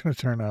everything's just going to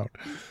turn out.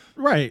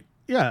 Right.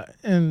 Yeah.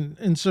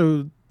 And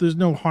so there's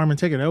no harm in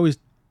taking it. I always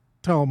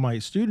tell my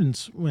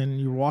students, when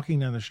you're walking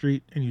down the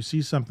street and you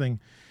see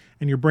something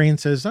and your brain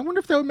says, I wonder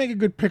if that would make a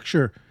good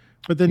picture.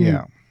 But then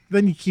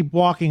you keep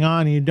walking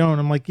on and you don't.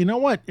 I'm like, you know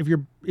what?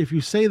 If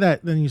you say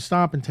that, then you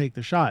stop and take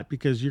the shot,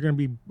 because you're going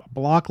to be a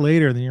block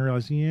later and then you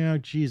realize,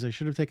 geez, I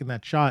should have taken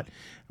that shot. And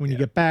when you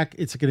get back,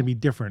 it's going to be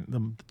different. The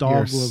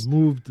dog will have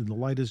moved and the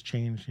light has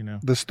changed,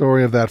 The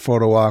story of that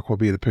photo walk will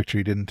be the picture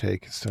you didn't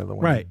take instead of the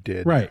one you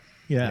did. Right.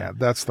 Yeah. Yeah.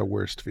 That's the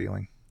worst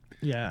feeling.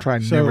 Yeah. Try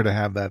never to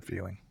have that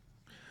feeling.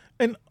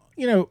 And,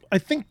 I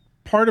think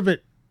part of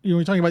it, when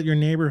you're talking about your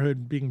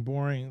neighborhood being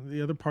boring,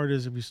 the other part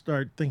is if you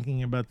start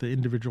thinking about the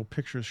individual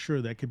pictures,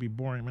 sure, that could be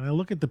boring. I mean, I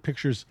look at the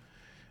pictures,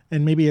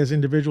 and maybe as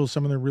individuals,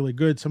 some of them are really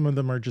good, some of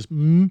them are just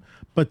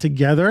but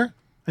together,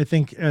 I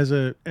think as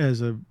a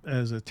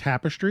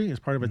tapestry, as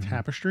part of a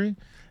tapestry,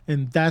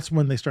 and that's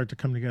when they start to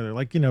come together.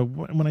 Like,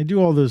 when I do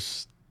all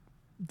this,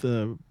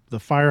 the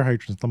fire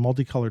hydrants, the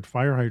multicolored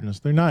fire hydrants,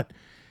 they're not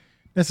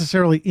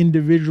necessarily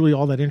individually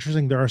all that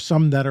interesting. There are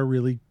some that are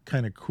really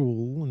kind of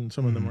cool, and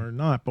some of them are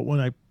not. But when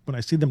I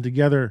see them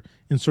together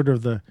in sort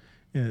of the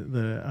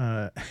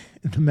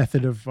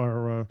method of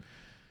our,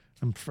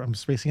 I'm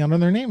spacing out on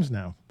their names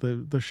now.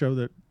 The show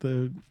that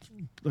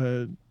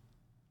the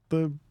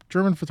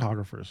German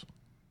photographers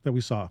that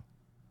we saw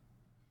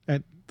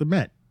at the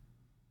Met.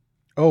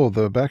 Oh,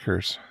 the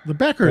Beckers. The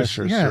Beckers,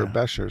 or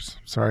Beschers.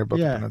 Sorry about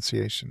the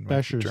pronunciation.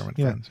 Beschers, German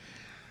friends.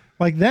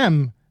 Like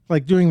them.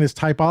 Like doing this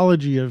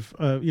typology of,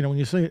 when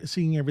you're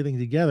seeing everything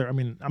together. I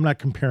mean, I'm not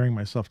comparing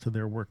myself to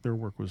their work. Their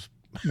work was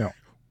no,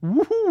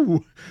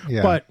 woohoo.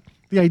 Yeah. But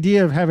the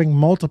idea of having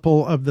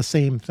multiple of the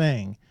same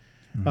thing,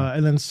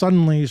 and then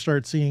suddenly you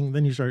start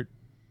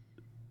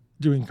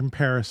doing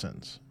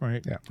comparisons,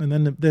 right? Yeah.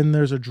 And then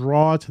there's a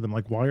draw to them.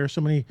 Like, why are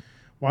so many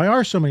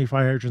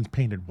fire hydrants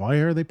painted? Why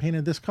are they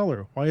painted this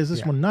color? Why is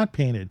this one not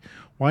painted?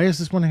 Why is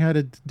this one had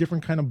a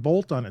different kind of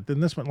bolt on it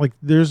than this one? Like,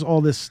 there's all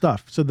this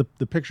stuff. So the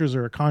pictures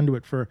are a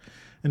conduit for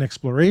an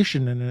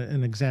exploration and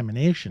an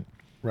examination.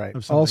 Right.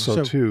 Of something.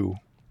 Also, too,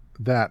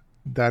 that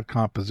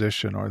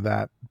composition or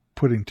that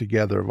putting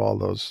together of all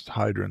those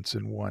hydrants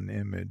in one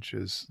image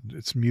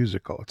it's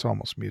musical. It's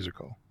almost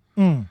musical.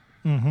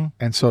 Mm-hmm.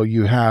 And so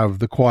you have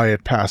the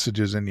quiet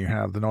passages and you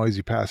have the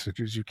noisy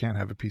passages. You can't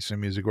have a piece of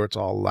music where it's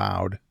all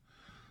loud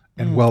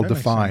and well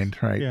defined,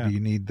 right? Yeah. You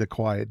need the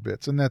quiet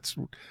bits. And that's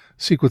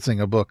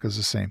sequencing a book is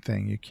the same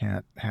thing. You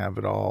can't have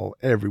it all.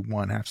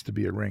 Everyone has to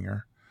be a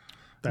ringer.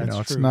 That's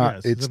It's true. not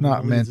Yes, it's that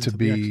not leads meant to into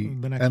be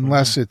the next one,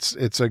 unless yeah.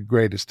 it's a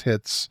greatest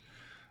hits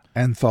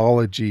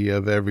anthology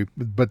of every,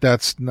 but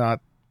that's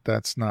not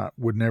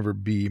would never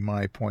be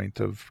my point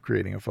of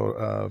creating a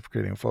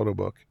photo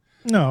book.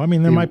 No, I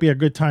mean there It, might be a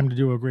good time to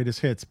do a greatest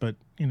hits, but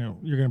you're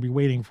going to be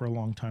waiting for a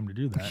long time to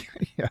do that.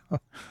 yeah,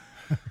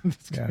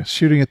 yeah,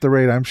 shooting at the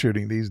rate I'm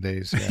shooting these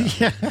days,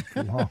 Yeah,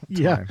 long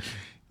yeah, time.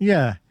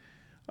 yeah.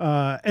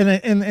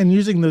 And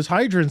using those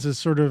hydrants is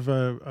sort of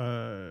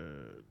a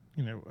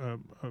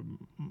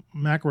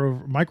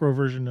micro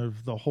version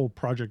of the whole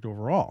project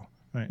overall,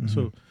 right? Mm-hmm.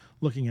 So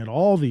looking at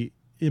all the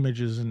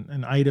images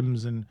and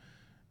items and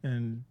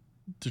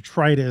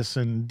detritus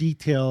and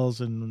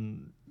details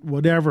and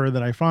whatever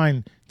that I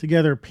find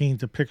together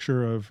paint a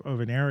picture of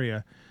an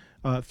area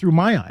through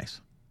my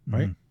eyes,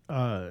 right?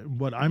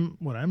 What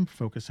I'm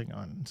focusing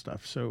on and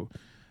stuff. So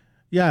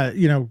yeah,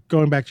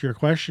 going back to your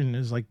question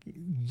is like,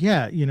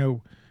 yeah,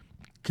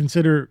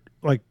 consider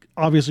like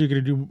obviously you're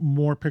going to do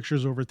more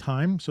pictures over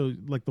time. So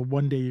like the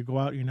one day you go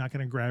out, you're not going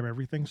to grab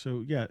everything.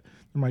 So yeah,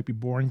 there might be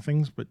boring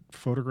things, but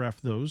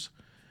photograph those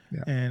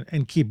Yeah.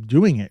 and keep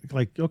doing it.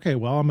 Like, okay,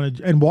 well, I'm going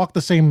to, and walk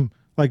the same,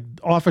 like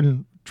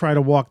often try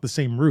to walk the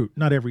same route,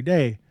 not every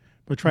day,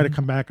 but try to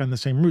come back on the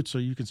same route so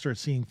you can start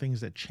seeing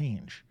things that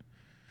change.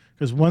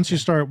 Because once you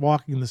start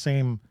walking in the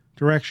same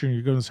direction,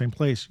 you go to the same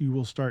place, you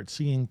will start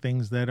seeing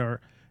things that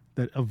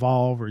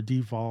evolve or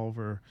devolve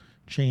or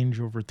change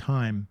over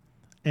time.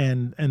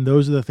 And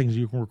those are the things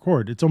you can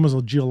record. It's almost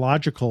a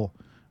geological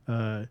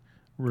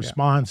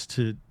response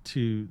to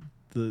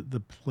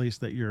the place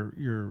that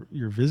you're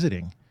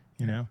visiting.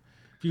 If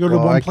you go to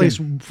Well, one place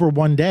for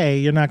one day,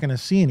 you're not going to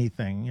see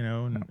anything.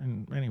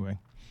 And anyway,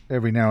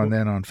 every now and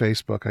then on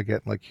Facebook, I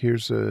get like,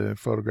 here's a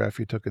photograph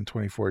you took in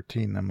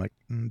 2014. I'm like,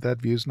 that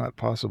view's not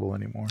possible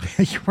anymore.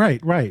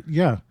 right,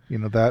 yeah.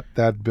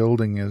 That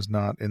building is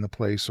not in the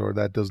place, or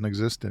that doesn't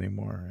exist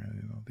anymore.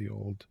 The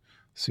old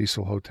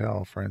Cecil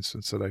Hotel, for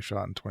instance, that I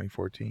shot in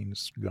 2014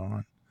 is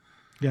gone.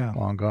 Yeah.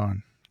 Long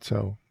gone.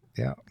 So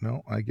yeah,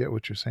 no, I get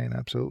what you're saying.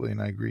 Absolutely.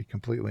 And I agree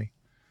completely.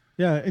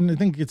 Yeah. And I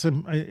think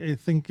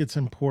it's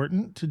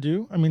important to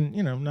do. I mean,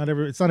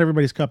 it's not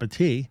everybody's cup of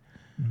tea,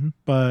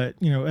 but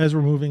as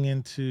we're moving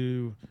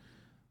into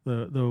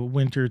the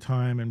winter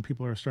time and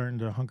people are starting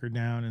to hunker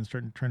down and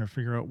trying to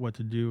figure out what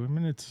to do. I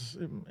mean, it's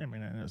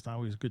not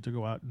always good to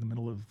go out in the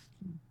middle of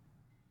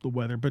the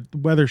weather, but the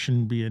weather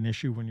shouldn't be an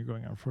issue when you're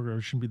going out for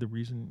it. Shouldn't be the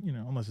reason,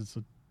 unless it's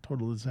a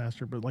total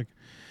disaster. But like,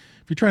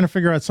 if you're trying to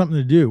figure out something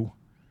to do,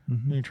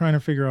 and you're trying to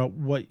figure out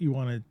what you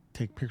want to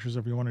take pictures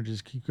of, you want to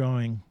just keep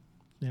going.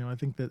 I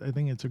think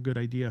it's a good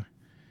idea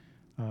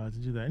to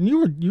do that. And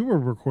you were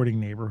recording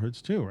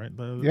neighborhoods too, right?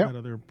 Yeah. That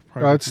other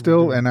It's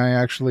still, and I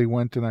actually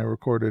went and I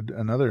recorded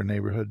another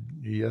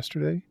neighborhood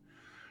yesterday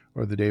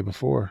or the day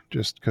before,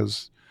 just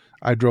because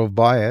I drove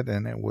by it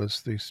and it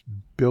was these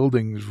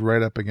buildings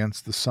right up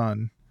against the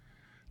sun.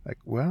 Like,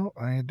 well,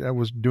 I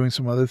was doing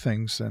some other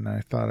things and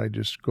I thought I'd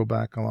just go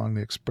back along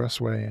the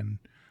expressway and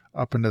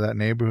up into that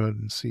neighborhood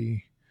and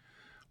see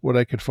what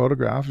I could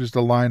photograph. Just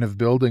a line of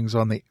buildings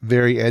on the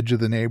very edge of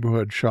the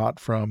neighborhood shot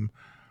from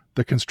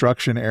the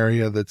construction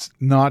area that's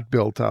not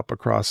built up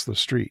across the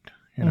street,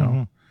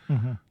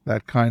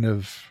 that kind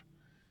of,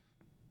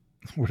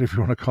 whatever you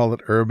want to call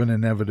it, urban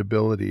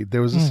inevitability.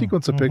 There was a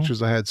sequence of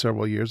pictures I had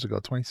several years ago,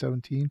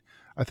 2017,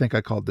 I think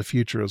I called The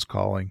Future is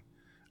Calling.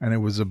 And it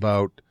was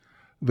about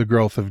the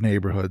growth of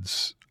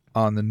neighborhoods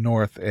on the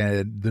north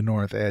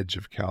edge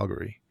of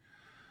Calgary.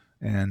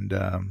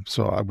 And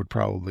so I would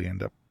probably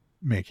end up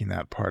making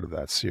that part of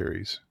that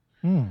series.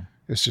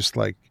 It's just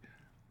like,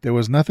 there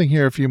was nothing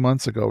here a few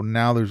months ago.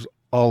 Now there's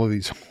all of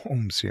these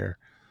homes here,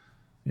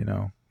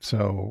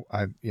 so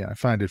I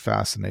find it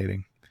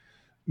fascinating,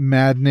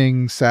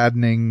 maddening,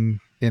 saddening,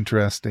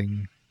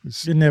 interesting.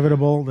 It's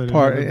inevitable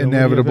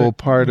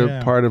part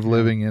of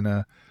living in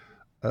a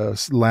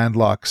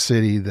landlocked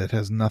city that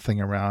has nothing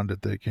around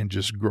it that can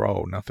just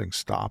grow, nothing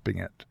stopping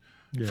it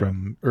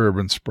from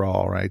urban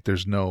sprawl, right?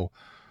 There's no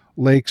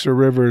lakes or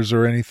rivers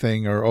or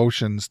anything or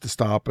oceans to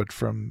stop it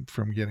from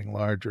getting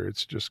larger.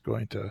 It's just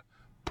going to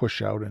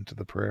push out into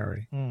the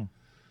prairie. I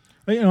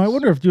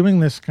wonder if doing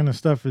this kind of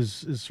stuff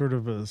is sort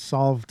of a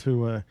solve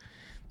to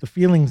the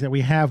feelings that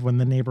we have when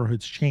the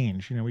neighborhoods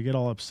change. We get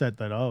all upset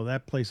that,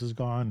 that place is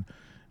gone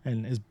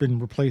and has been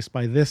replaced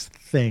by this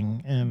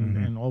thing,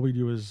 and all we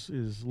do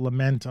is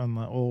lament on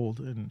the old,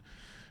 and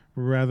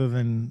rather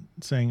than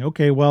saying,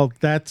 okay, well,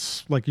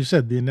 that's, like you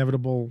said, the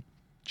inevitable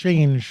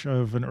change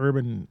of an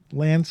urban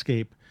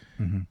landscape.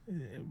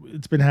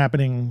 It's been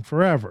happening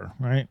forever,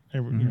 right?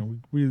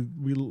 We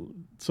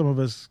some of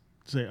us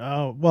say,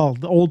 oh, well,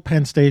 the old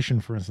Penn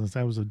Station, for instance,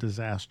 that was a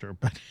disaster,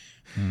 but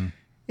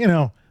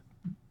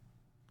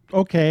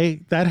okay,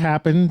 that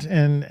happened,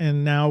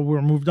 and now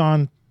we're moved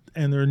on,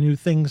 and there are new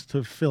things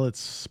to fill its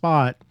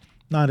spot.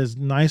 Not as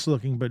nice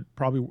looking, but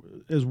probably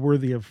as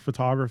worthy of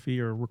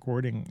photography or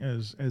recording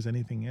as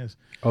anything is.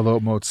 Although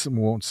it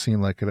won't seem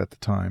like it at the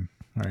time.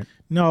 Right.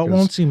 No, it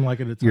won't seem like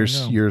it at the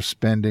time. You're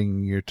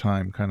spending your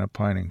time kind of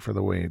pining for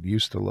the way it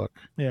used to look.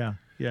 Yeah.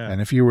 Yeah.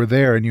 And if you were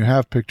there and you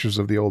have pictures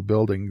of the old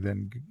building,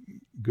 then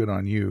good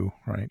on you,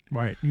 right?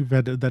 Right. You've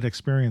had that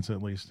experience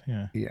at least.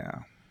 Yeah. Yeah.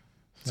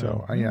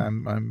 So, Yeah,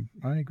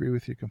 I agree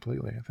with you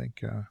completely. I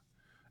think,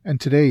 and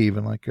today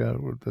even like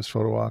with this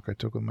photo walk I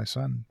took with my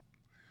son,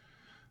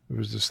 it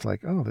was just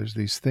like, oh, there's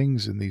these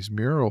things in these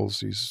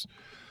murals,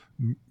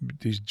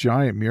 these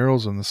giant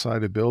murals on the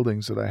side of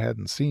buildings that I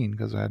hadn't seen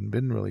because I hadn't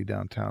been really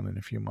downtown in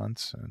a few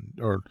months,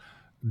 or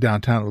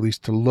downtown at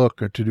least to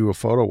look or to do a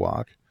photo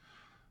walk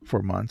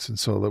for months, and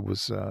so it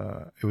was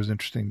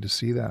interesting to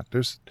see that.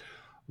 There's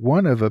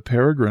one of a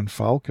peregrine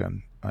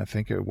falcon, I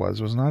think it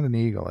was not an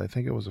eagle, I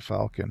think it was a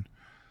falcon,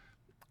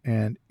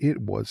 and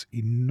it was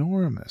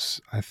enormous.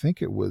 I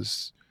think it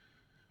was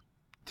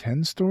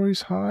 10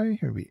 stories high,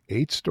 maybe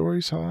 8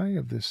 stories high,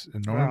 of this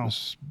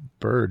enormous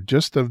bird,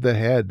 just of the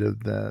head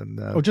of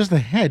the just the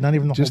head, not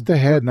even the just whole the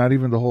head, not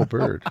even the whole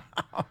bird,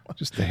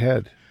 just the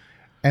head.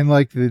 And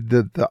like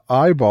the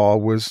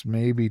eyeball was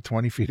maybe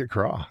 20 feet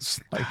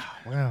across. Like,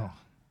 wow.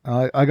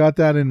 I got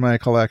that in my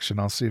collection.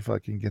 I'll see if I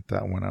can get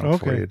that one out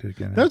for you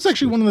again. That's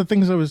actually one of the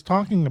things I was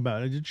talking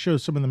about. I did show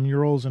some of the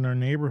murals in our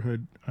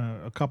neighborhood.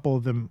 A couple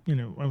of them,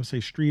 I would say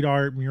street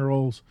art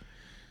murals.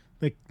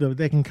 They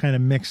can kind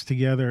of mix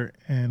together.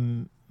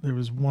 And there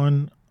was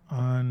one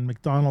on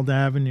McDonald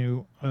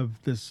Avenue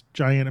of this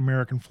giant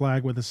American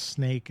flag with a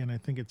snake, and I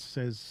think it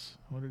says,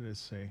 what did it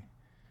say?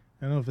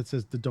 I don't know if it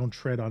says the "Don't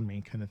tread on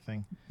me" kind of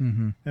thing.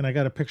 Mm-hmm. And I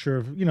got a picture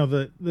of,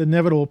 the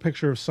inevitable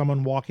picture of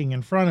someone walking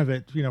in front of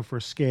it, for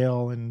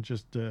scale and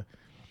just,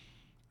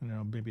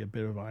 maybe a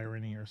bit of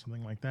irony or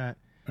something like that.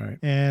 Right.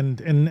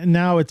 And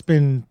now it's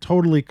been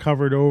totally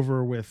covered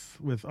over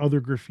with other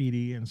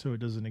graffiti, and so it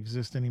doesn't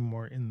exist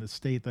anymore in the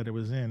state that it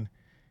was in.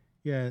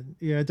 Yeah,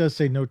 it does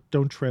say "No,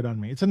 don't tread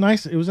on me." It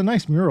was a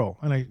nice mural,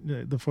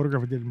 and the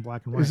photographer did it in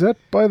black and white. Is that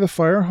by the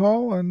fire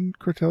hall on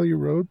Cortellia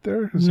Road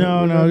there?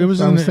 No, it was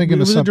it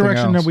was a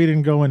direction that we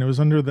didn't go in. It was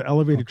under the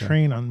elevated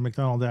train on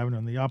McDonald Avenue,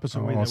 in the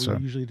opposite way that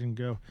we usually didn't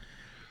go.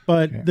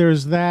 But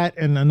there's that,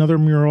 and another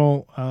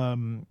mural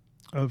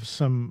of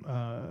some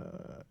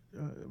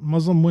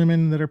Muslim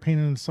women that are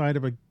painted inside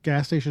of a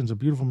gas station. It's a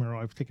beautiful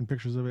mural. I've taken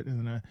pictures of it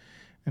in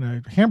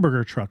a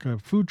hamburger truck, a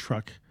food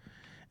truck.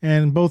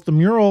 And both the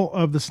mural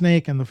of the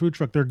snake and the food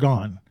truck, they're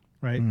gone,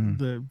 right?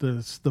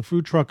 The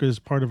food truck is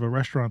part of a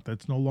restaurant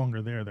that's no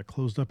longer there, that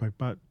closed up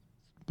about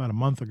a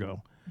month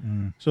ago.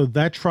 So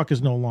that truck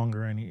is no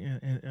longer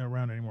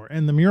around anymore.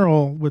 And the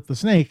mural with the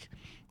snake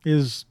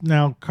is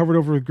now covered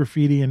over with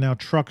graffiti, and now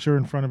trucks are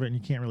in front of it, and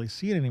you can't really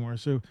see it anymore.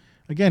 So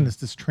again, it's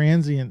this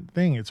transient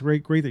thing. It's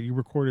great that you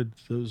recorded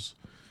those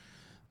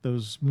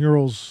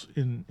murals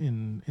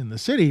in the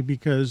city,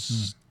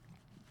 because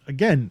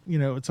again,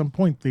 at some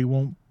point they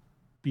won't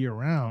be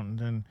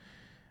around, and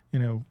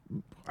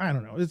I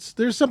don't know,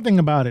 there's something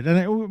about it,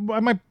 and I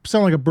might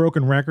sound like a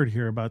broken record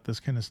here about this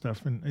kind of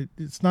stuff, and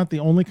it's not the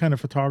only kind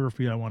of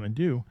photography I want to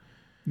do,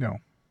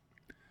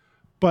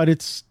 but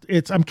it's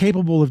I'm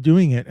capable of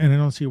doing it, and I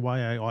don't see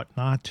why I ought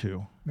not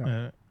to.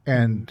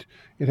 And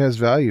it has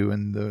value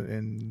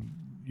in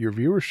your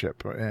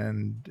viewership,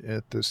 and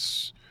at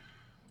this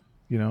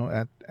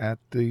at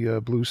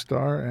the Blue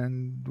Star,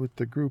 and with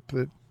the group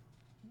that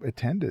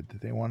attended,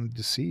 they wanted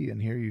to see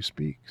and hear you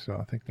speak. So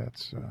I think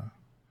that's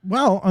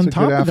on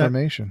top good of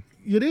affirmation.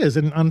 That, it is.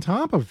 And on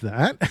top of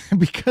that,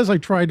 because I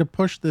tried to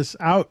push this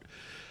out,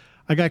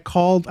 I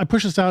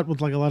pushed this out with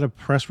like a lot of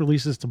press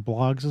releases to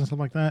blogs and stuff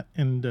like that.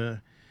 And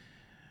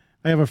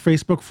I have a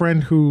Facebook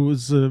friend who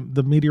is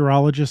the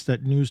meteorologist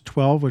at News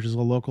 12, which is a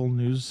local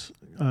news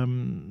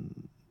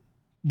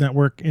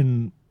network.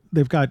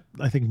 They've got,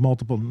 I think,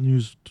 multiple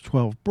News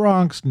 12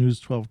 Bronx,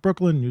 News 12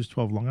 Brooklyn, News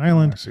 12 Long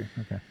Island. I see.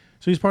 Okay.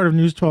 So he's part of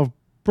News 12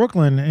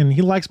 Brooklyn, and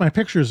he likes my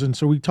pictures, and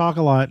so we talk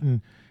a lot.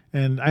 And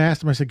I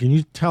asked him, I said, "Can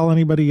you tell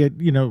anybody at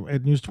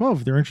News 12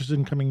 if they're interested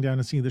in coming down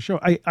and seeing the show?"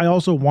 I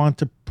also want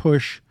to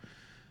push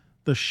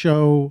the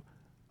show,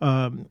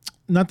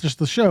 not just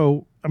the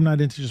show. I'm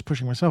not into just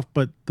pushing myself,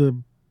 but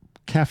the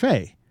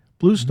cafe,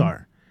 Blue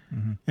Star.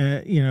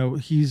 Mm-hmm.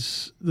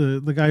 He's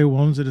the guy who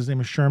owns it. His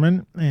name is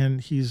Sherman,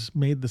 and he's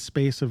made the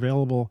space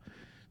available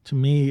to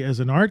me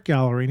as an art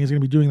gallery, and he's going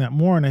to be doing that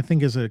more. And I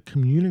think as a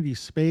community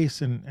space,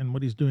 and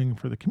what he's doing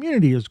for the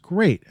community is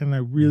great. And I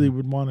really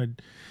would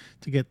want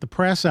to get the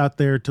press out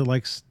there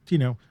to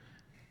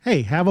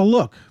hey, have a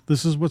look.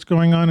 This is what's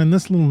going on in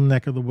this little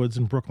neck of the woods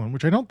in Brooklyn,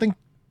 which I don't think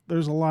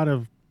there's a lot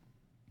of,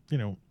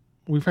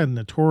 we've had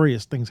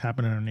notorious things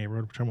happen in our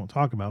neighborhood, which I won't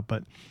talk about,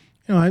 but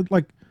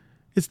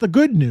it's the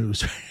good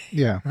news.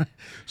 Yeah.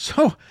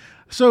 So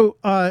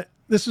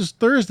this is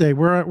Thursday.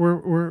 We're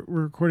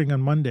recording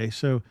on Monday.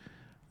 So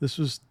this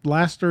was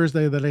last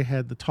Thursday that I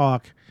had the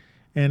talk,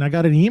 and I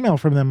got an email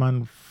from them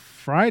on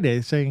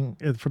Friday saying,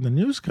 from the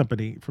news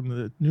company, from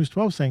the News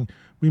 12, saying,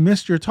 "We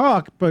missed your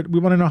talk, but we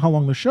want to know how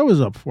long the show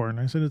is up for." And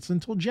I said, "It's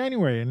until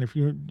January. And if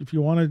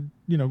you want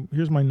to,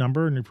 here's my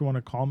number. And if you want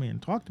to call me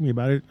and talk to me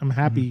about it, I'm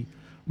happy.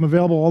 I'm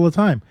available all the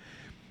time."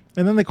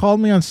 And then they called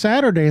me on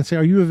Saturday and said,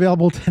 "Are you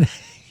available today?"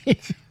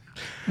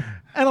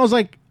 And I was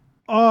like,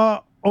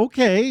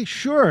 okay,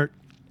 sure.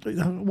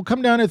 we'll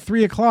come down at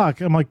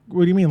 3:00. I'm like,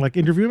 what do you mean? Like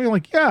interview me?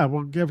 Like, yeah,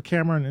 we'll give a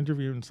camera and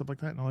interview and stuff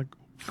like that. And I'm like,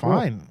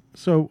 fine. Cool.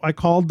 So I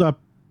called up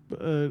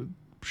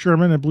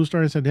Sherman at Blue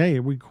Star and said, hey,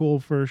 are we cool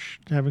for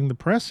having the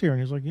press here?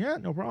 And he's like, yeah,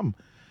 no problem.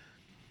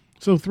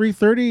 So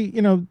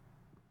 3:30,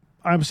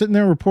 I'm sitting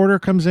there, a reporter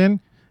comes in.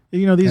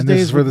 These and days.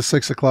 This is for the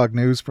 6:00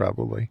 news,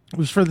 probably. It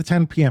was for the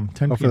 10 p.m.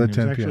 10 p.m. For the news,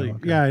 10 actually. p.m.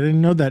 Okay. Yeah, I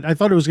didn't know that. I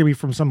thought it was going to be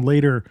from some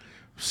later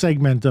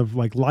segment of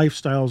like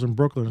lifestyles in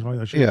Brooklyn or something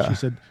like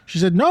that. She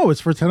said, no,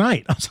 it's for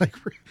tonight. I was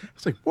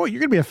like, boy, you're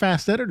going to be a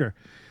fast editor.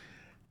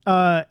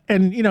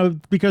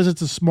 And because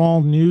it's a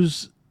small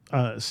news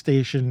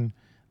station,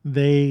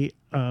 they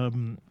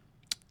do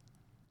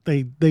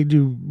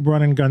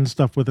run and gun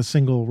stuff with a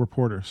single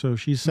reporter. So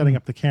she's setting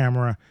up the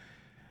camera,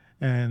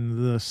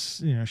 and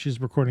she's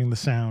recording the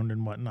sound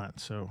and whatnot.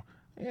 So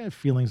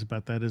feelings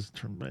about that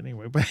but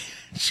anyway. But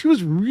she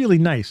was really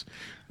nice.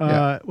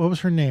 What was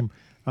her name?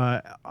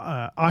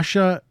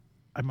 Asha,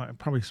 I'm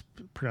probably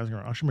pronouncing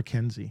her wrong, Asha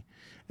McKenzie,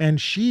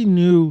 and she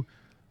knew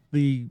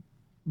the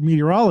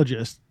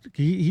meteorologist.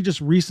 He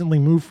just recently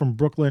moved from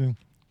Brooklyn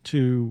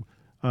to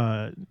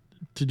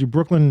do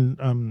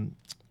Brooklyn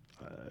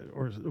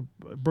or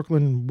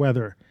Brooklyn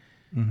weather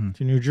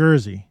to New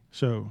Jersey.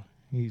 So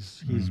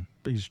he's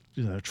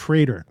a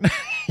traitor.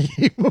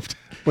 He moved,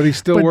 but he's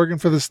still working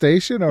for the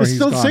station, or it's he's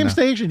still the same now?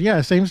 station. Yeah,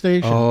 same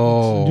station.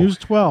 Oh, it's News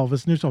 12.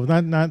 It's News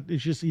 12. Not.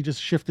 It's just he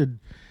just shifted.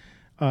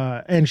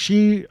 And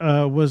she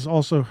was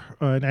also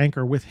an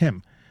anchor with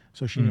him,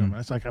 so she knew him.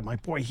 It's like, I'm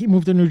like, boy, he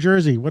moved to New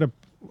Jersey.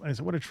 I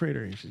said, what a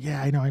traitor. He said,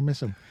 yeah, I know, I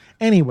miss him.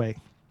 Anyway,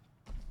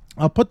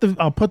 I'll put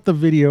the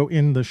video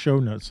in the show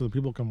notes so that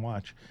people can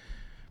watch.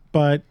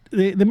 But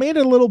they made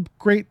a little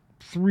great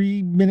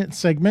 3-minute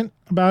segment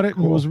about it.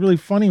 Cool. And what was really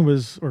funny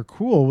was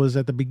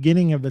at the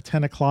beginning of the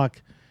 10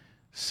 o'clock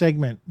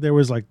segment, there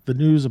was like the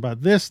news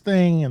about this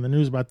thing and the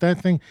news about that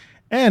thing.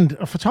 And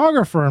a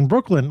photographer in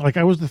Brooklyn, like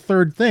I was the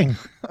third thing.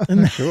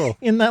 And cool.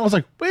 In that, I was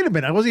like, wait a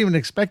minute, I wasn't even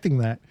expecting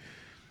that.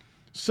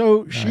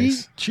 So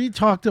nice. she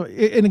talked to,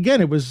 and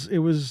again, it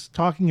was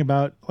talking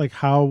about like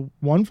how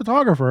one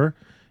photographer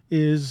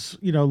is,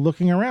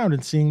 looking around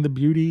and seeing the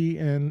beauty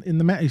and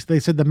they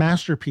said the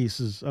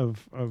masterpieces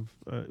of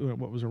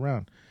what was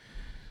around.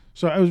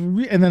 So I was,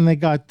 and then they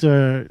got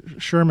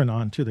Sherman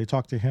on too. They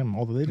talked to him,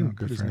 although they didn't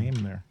put his name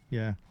there.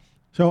 Yeah.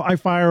 So I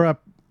fire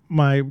up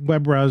my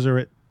web browser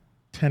at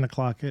 10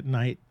 o'clock at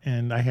night,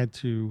 and I had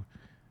to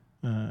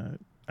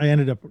I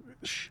ended up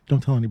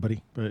don't tell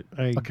anybody, but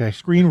I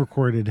screen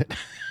recorded it.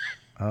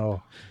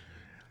 Oh,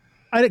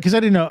 because I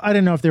didn't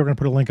know if they were going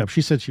to put a link up.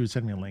 She said she would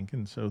send me a link,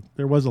 and so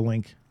there was a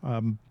link,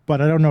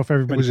 but I don't know if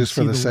everybody it was just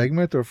for the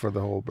segment or for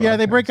the whole broadcast? Yeah,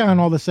 they break down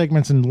all the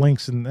segments and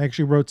links, and they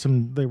actually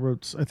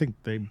I think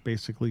they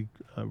basically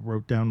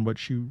wrote down what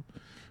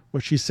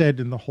she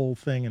said in the whole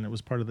thing, and it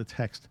was part of the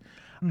text.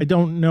 I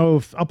don't know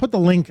if I'll put the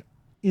link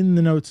in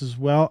the notes as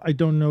well. I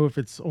don't know if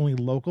it's only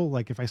local.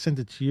 Like if I sent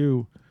it to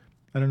you,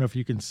 I don't know if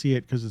you can see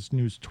it because it's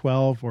News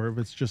 12 or if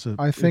it's just a.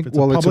 I think it's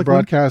a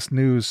broadcast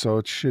news, so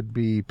it should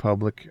be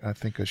public. I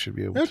think I should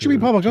be able to. It should be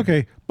public,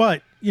 okay.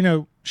 But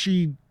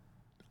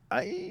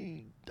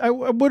I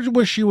would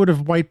wish she would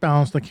have white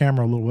balanced the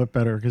camera a little bit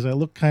better because I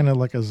look kind of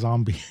like a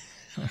zombie.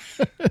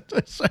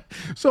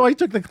 So I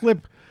took the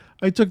clip.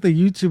 I took the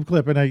YouTube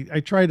clip and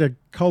I tried to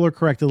color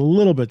correct it a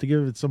little bit to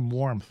give it some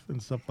warmth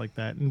and stuff like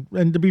that.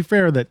 And to be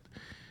fair, that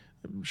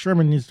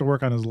Sherman needs to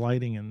work on his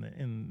lighting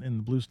in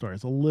the Blue Star.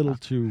 It's a little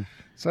too.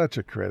 Such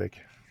a critic.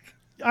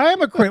 I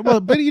am a critic.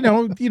 Well, but you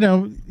go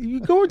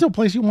into a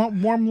place you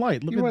want warm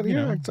light.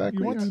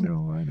 Exactly. I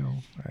know.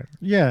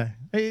 Yeah,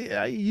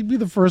 you'd be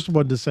the first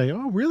one to say,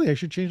 "Oh, really? I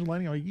should change the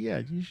lighting." I'm like,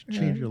 yeah, you should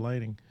change your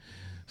lighting.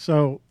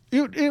 So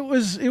it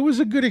was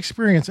a good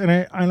experience, and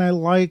I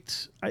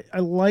liked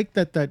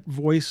that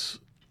voice.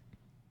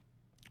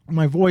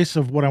 My voice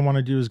of what I want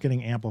to do is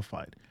getting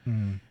amplified.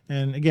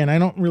 And again,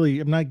 I'm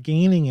not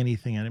gaining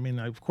anything. I mean,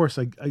 of course,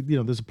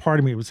 there's a part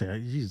of me that would say,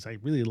 geez, I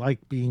really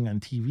like being on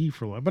TV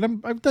for a while, but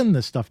I've done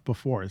this stuff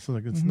before. It's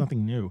like, it's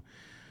nothing new.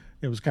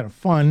 It was kind of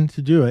fun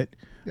to do it.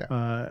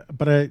 Yeah.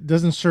 But it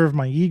doesn't serve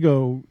my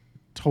ego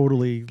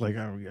totally. Like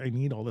I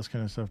need all this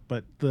kind of stuff,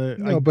 but but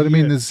I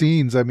mean, the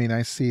zines,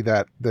 I see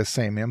that the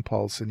same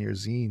impulse in your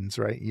zines,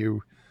 right?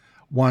 You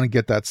want to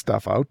get that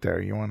stuff out there.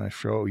 You want to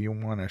show, you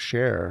want to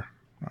share,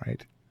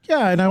 right?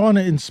 Yeah. And I want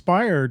to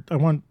inspire, I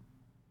want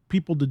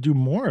people to do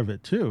more of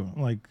it too.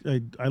 Like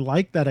I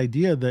like that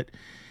idea that,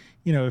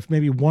 if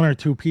maybe one or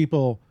two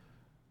people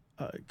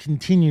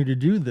continue to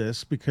do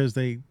this because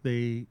they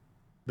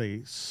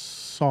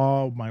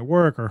saw my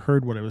work or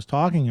heard what I was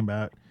talking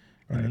about,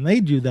 right. And then they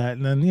do that,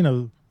 and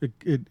then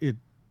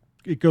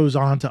it goes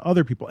on to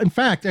other people. In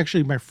fact,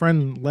 actually, my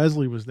friend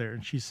Leslie was there,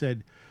 and she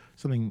said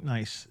something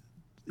nice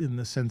in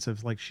the sense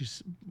of like she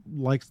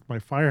likes my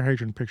fire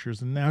hydrant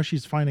pictures, and now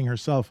she's finding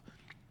herself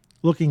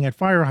looking at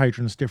fire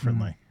hydrants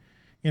differently.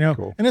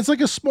 Cool. And it's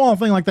like a small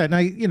thing like that.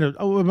 And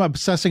I'm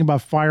obsessing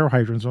about fire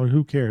hydrants. Or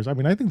who cares? I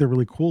mean, I think they're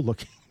really cool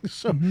looking.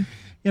 So,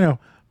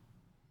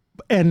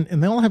 and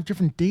they all have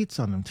different dates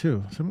on them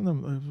too. Some of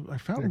them, I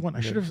found one.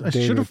 I should have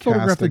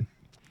photographed.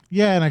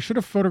 Yeah, and I should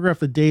have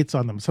photographed the dates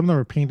on them. Some of them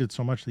are painted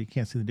so much that you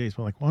can't see the dates.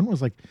 But like one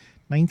was like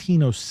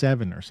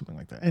 1907 or something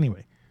like that.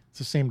 Anyway, it's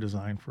the same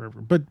design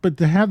forever. But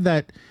to have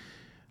that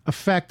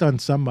effect on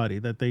somebody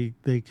that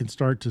they can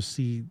start to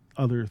see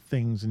other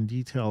things and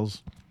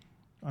details,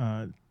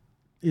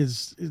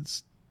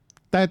 is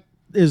that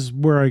is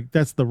where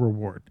that's the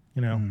reward,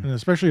 and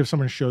especially if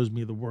someone shows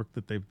me the work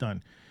that they've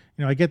done.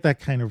 I get that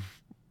kind of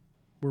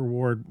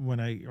reward when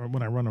I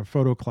run a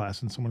photo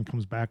class and someone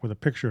comes back with a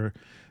picture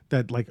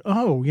that like,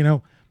 oh,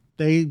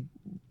 they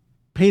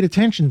paid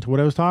attention to what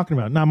I was talking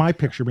about. Not my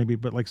picture maybe,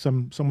 but like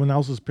someone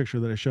else's picture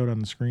that I showed on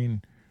the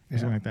screen or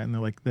something like that. And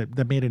they're like,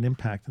 that made an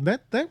impact. And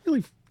that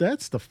really,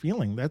 that's the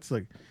feeling. That's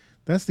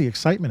the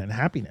excitement and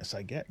happiness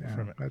I get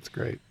from it. That's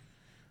great.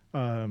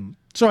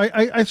 So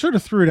I sort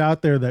of threw it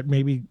out there that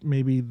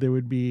maybe there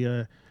would be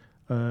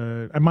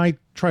I might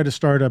try to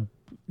start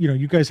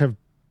you guys have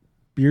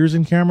beers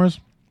and cameras.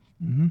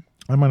 Mm-hmm.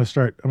 I'm going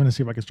to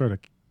see if I can start a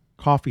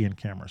coffee and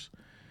cameras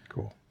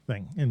Cool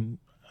thing. And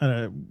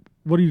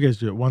what do you guys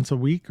do? It once a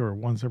week or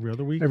once every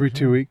other week? every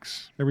 2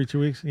 weeks. Every 2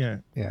 weeks? Yeah.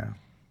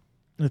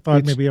 I thought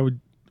It's- maybe I would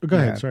go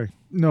ahead. Sorry.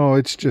 No,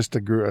 it's just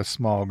a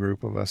small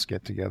group of us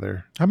get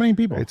together. How many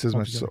people? It's as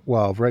much. altogether?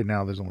 Well, right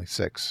now there's only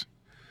 6.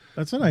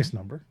 That's a nice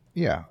number.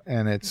 Yeah,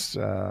 and it's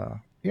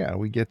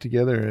we get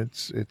together.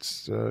 It's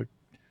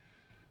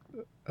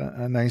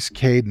a nice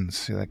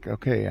cadence. You're like,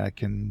 okay, I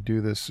can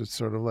do this. It's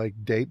sort of like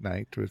date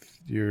night with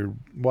your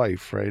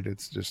wife, right?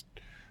 It's just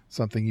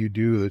something you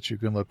do that you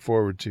can look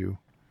forward to,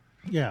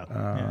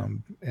 Yeah.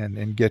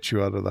 and get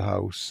you out of the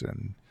house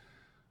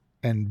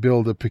and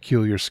build a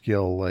peculiar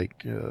skill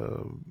like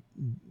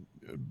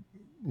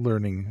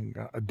learning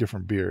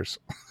different beers.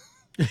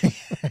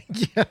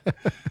 Yeah.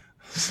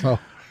 So.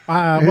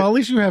 Well, at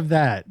least you have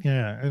that.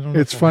 Yeah. I don't know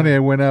It's funny. I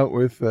went out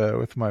with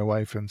my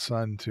wife and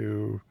son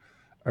to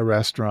a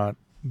restaurant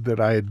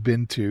that I had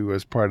been to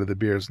as part of the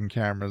Beers and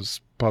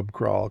Cameras pub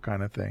crawl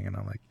kind of thing, and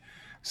I'm like,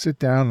 sit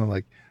down and I'm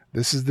like,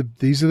 these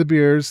are the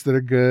beers that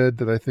are good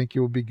that I think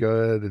you will be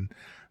good, and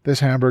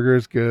this hamburger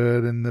is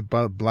good, and the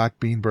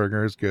black bean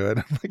burger is good.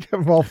 I'm like,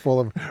 I'm all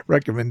full of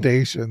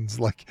recommendations.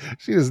 Like,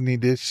 she doesn't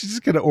need to. She's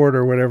just gonna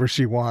order whatever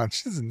she wants.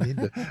 She doesn't need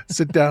to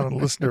sit down and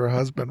listen to her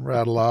husband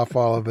rattle off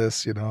all of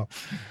this,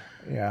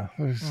 Yeah,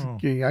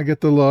 I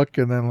get the look,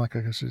 and then like I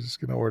guess she's just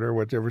gonna order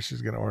whatever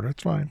she's gonna order.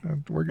 It's fine.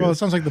 We're good. Well, it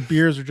sounds like the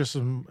beers are just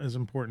as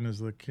important as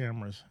the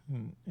cameras.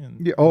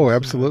 Yeah. Oh,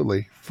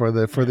 absolutely. For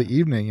the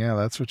evening, yeah,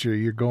 that's what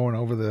you're going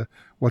over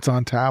what's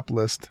on tap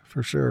list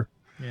for sure.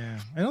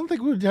 Yeah, I don't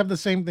think we'd have the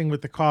same thing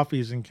with the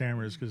coffees and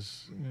cameras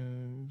because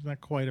it's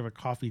not quite of a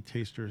coffee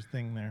taster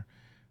thing there,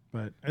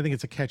 but I think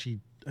it's a catchy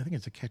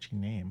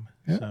name.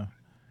 Yeah.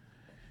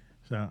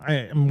 So I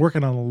am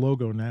working on a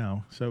logo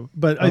now. So,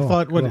 but I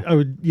thought cool. what I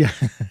would,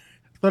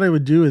 I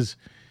would do is,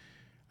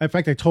 in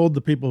fact, I told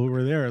the people who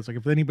were there, it's like,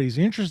 if anybody's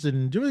interested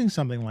in doing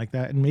something like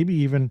that, and maybe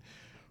even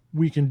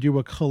we can do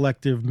a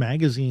collective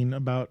magazine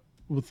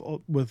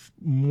with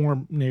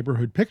more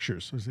neighborhood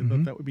pictures. I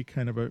said that would be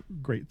kind of a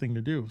great thing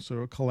to do. So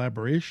a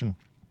collaboration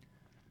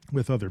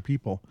with other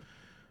people.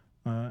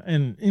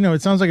 And,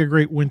 it sounds like a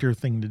great winter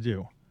thing to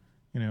do,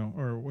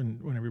 or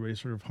when everybody's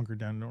sort of hunkered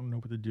down, don't know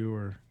what to do,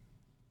 or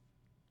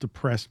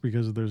depressed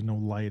because there's no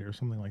light or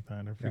something like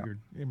that. I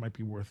figured it might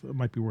be worth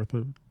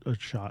a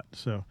shot.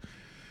 So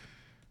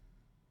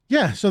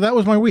yeah, so that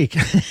was my week.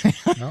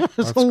 No,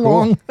 that's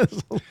cool.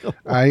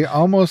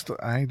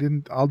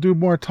 I'll do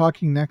more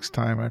talking next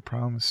time, I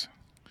promise.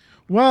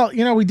 Well,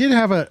 we did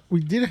have a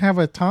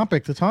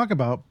topic to talk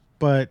about,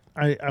 but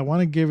I want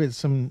to give it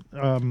some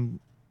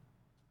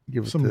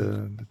give it some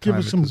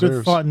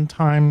good thought and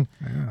time.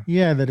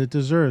 Yeah, that it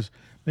deserves.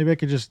 Maybe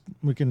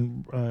we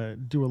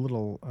can do a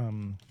little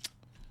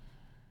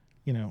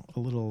a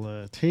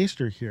little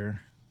taster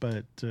here,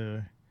 but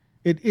the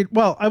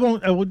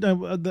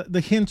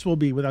hints will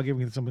be, without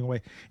giving something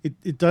away,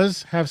 it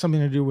does have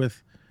something to do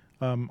with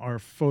our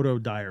photo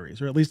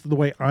diaries, or at least the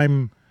way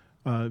I'm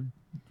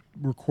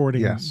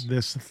recording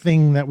this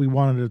thing that we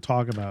wanted to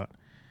talk about.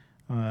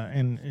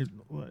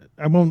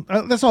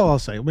 That's all I'll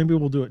say. Maybe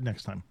we'll do it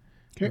next time.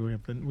 Okay. We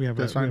have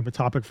a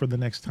topic for the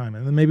next time,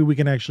 and then maybe we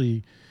can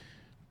actually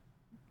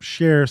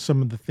share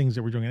some of the things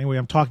that we're doing. Anyway,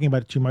 I'm talking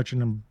about it too much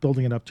and I'm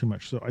building it up too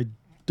much, so I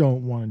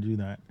don't want to do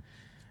that.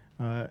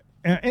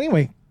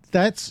 Anyway,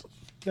 that's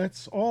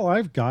all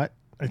I've got.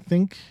 I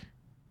think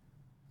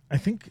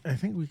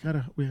we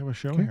have a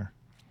show here.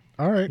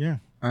 All right. Yeah.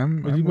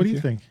 What do you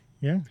think?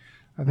 Yeah.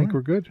 I think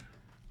we're good.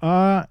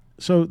 So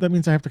that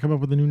means I have to come up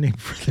with a new name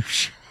for the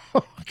show.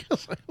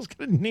 Because I was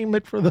going to name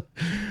it for the.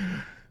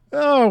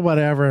 Oh,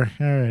 whatever.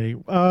 All right.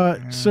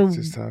 So that's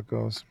just how it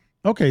goes.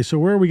 Okay. So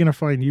where are we going to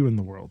find you in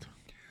the world?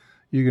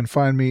 You can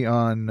find me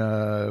on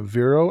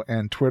Vero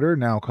and Twitter,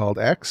 now called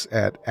X,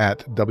 at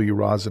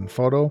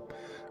WRosinPhoto.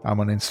 I'm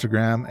on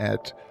Instagram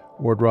at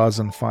Ward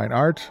Rosin Fine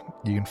Art.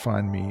 You can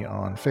find me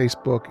on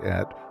Facebook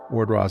at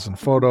Ward Rosin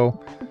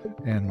Photo.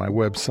 And my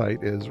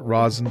website is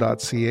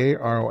rosin.ca,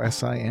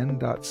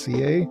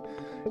 rosin.ca.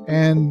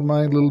 And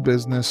my little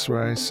business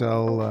where I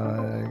sell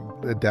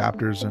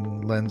adapters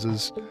and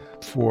lenses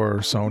for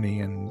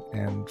Sony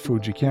and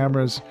Fuji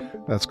cameras.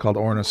 That's called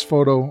Ornis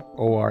Photo,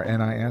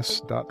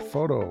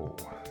 ORNIS.photo.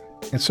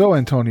 And so,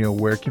 Antonio,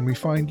 where can we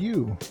find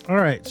you? All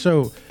right.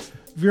 So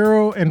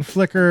Vero and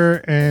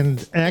Flickr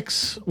and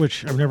X,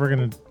 which I'm never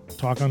going to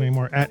talk on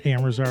anymore, at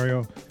AM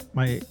Rosario.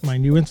 My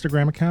new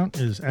Instagram account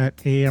is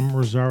at AM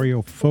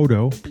Rosario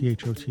Photo,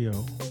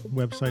 PHOTO.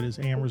 Website is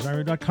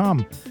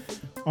amrosario.com.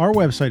 Our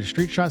website is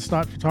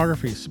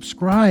streetshots.photography.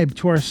 Subscribe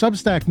to our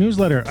Substack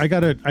newsletter. I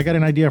got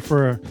an idea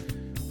for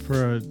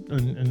a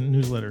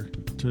newsletter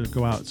to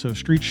go out. So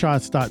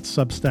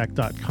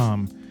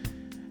streetshots.substack.com.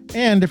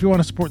 And if you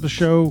want to support the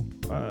show,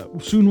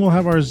 soon we'll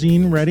have our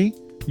zine ready.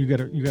 You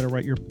gotta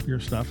write your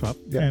stuff up.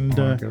 Yeah, and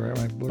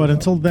but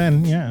until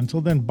then,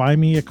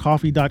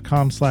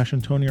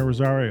 buymeacoffee.com/Antonio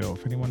Rosario.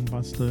 If anyone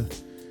wants to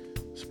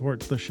support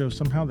the show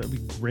somehow, that'd be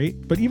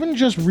great. But even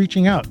just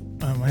reaching out,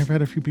 I've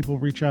had a few people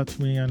reach out to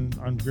me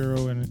on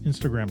Vero and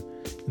Instagram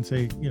and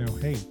say,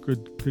 hey,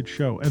 good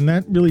show, and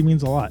that really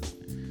means a lot.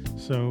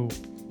 So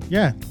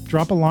yeah,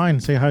 drop a line,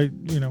 say hi,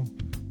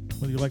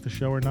 whether you like the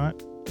show or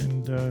not,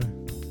 and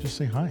just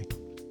say hi.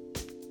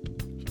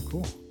 So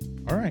cool.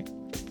 All right.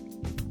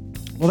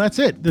 Well, that's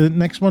it. The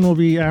next one will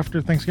be after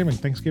Thanksgiving.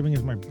 Thanksgiving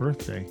is my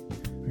birthday.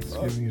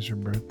 Thanksgiving is your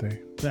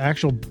birthday. The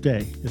actual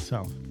day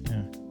itself.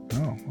 Yeah.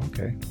 Oh,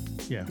 okay.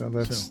 Yeah. So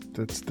that's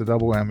the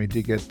double whammy. Do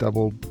you get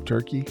double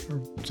turkey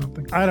or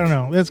something? I don't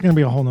know. That's going to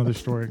be a whole nother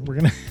story. We're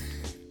going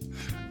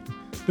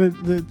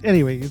to...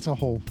 Anyway, it's a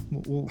whole...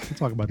 We'll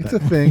talk about that. It's a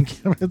thing.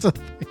 It's a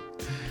thing.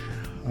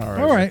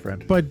 All right.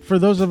 Friend. But for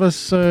those of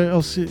us,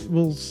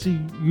 we'll see.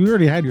 You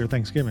already had your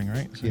Thanksgiving,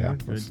 right? So yeah,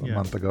 it was a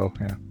month ago.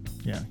 Yeah.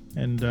 Yeah.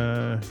 And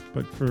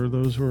but for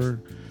those we'll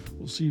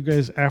see you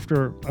guys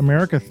after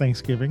America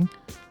Thanksgiving.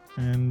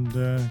 And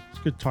it's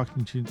good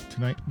talking to you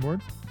tonight, Ward.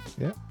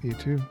 Yeah, you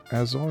too.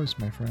 As always,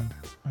 my friend.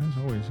 As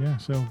always, yeah.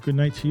 So good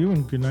night to you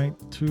and good night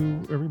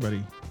to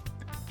everybody.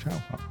 Ciao.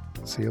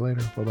 See you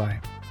later. Bye-bye.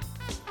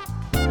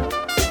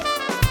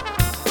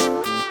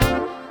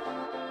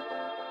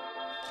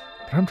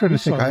 I'm trying to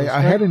think.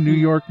 I had a New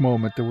York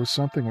moment. There was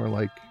something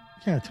where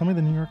yeah, tell me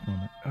the New York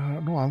moment.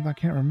 No, I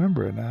can't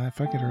remember it. If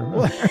I can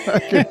remember, I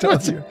can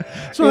tell you.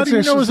 So how do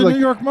you know it was a New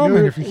York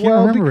moment if you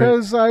can't remember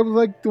because I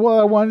was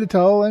I wanted to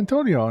tell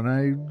Antonio, and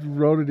I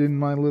wrote it in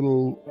my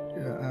little,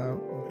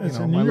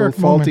 my little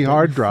faulty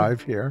hard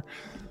drive here,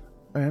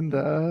 and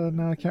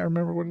now I can't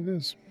remember what it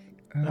is.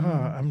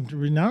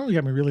 Now you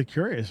got me really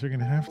curious. You're going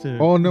to have to.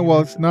 Oh no!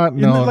 Well, it's not.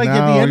 No, at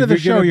the end of the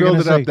show, you're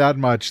build going to it up that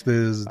much.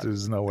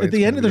 There's no way. At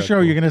the end of the show,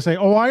 you're going to say,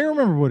 "Oh, I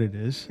remember what it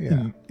is." Yeah.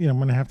 And, I'm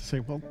going to have to say,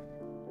 "Well,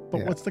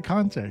 but what's the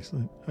context?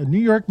 A New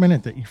York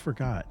minute that you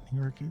forgot." New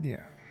York.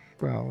 Yeah.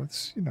 Well,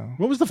 it's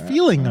What was the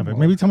feeling of it?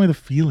 Maybe tell me the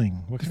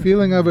feeling. The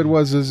feeling of it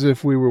was as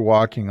if we were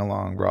walking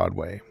along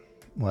Broadway,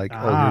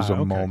 here's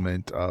a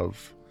moment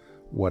of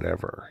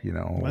whatever. It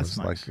was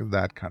nice. like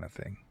that kind of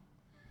thing.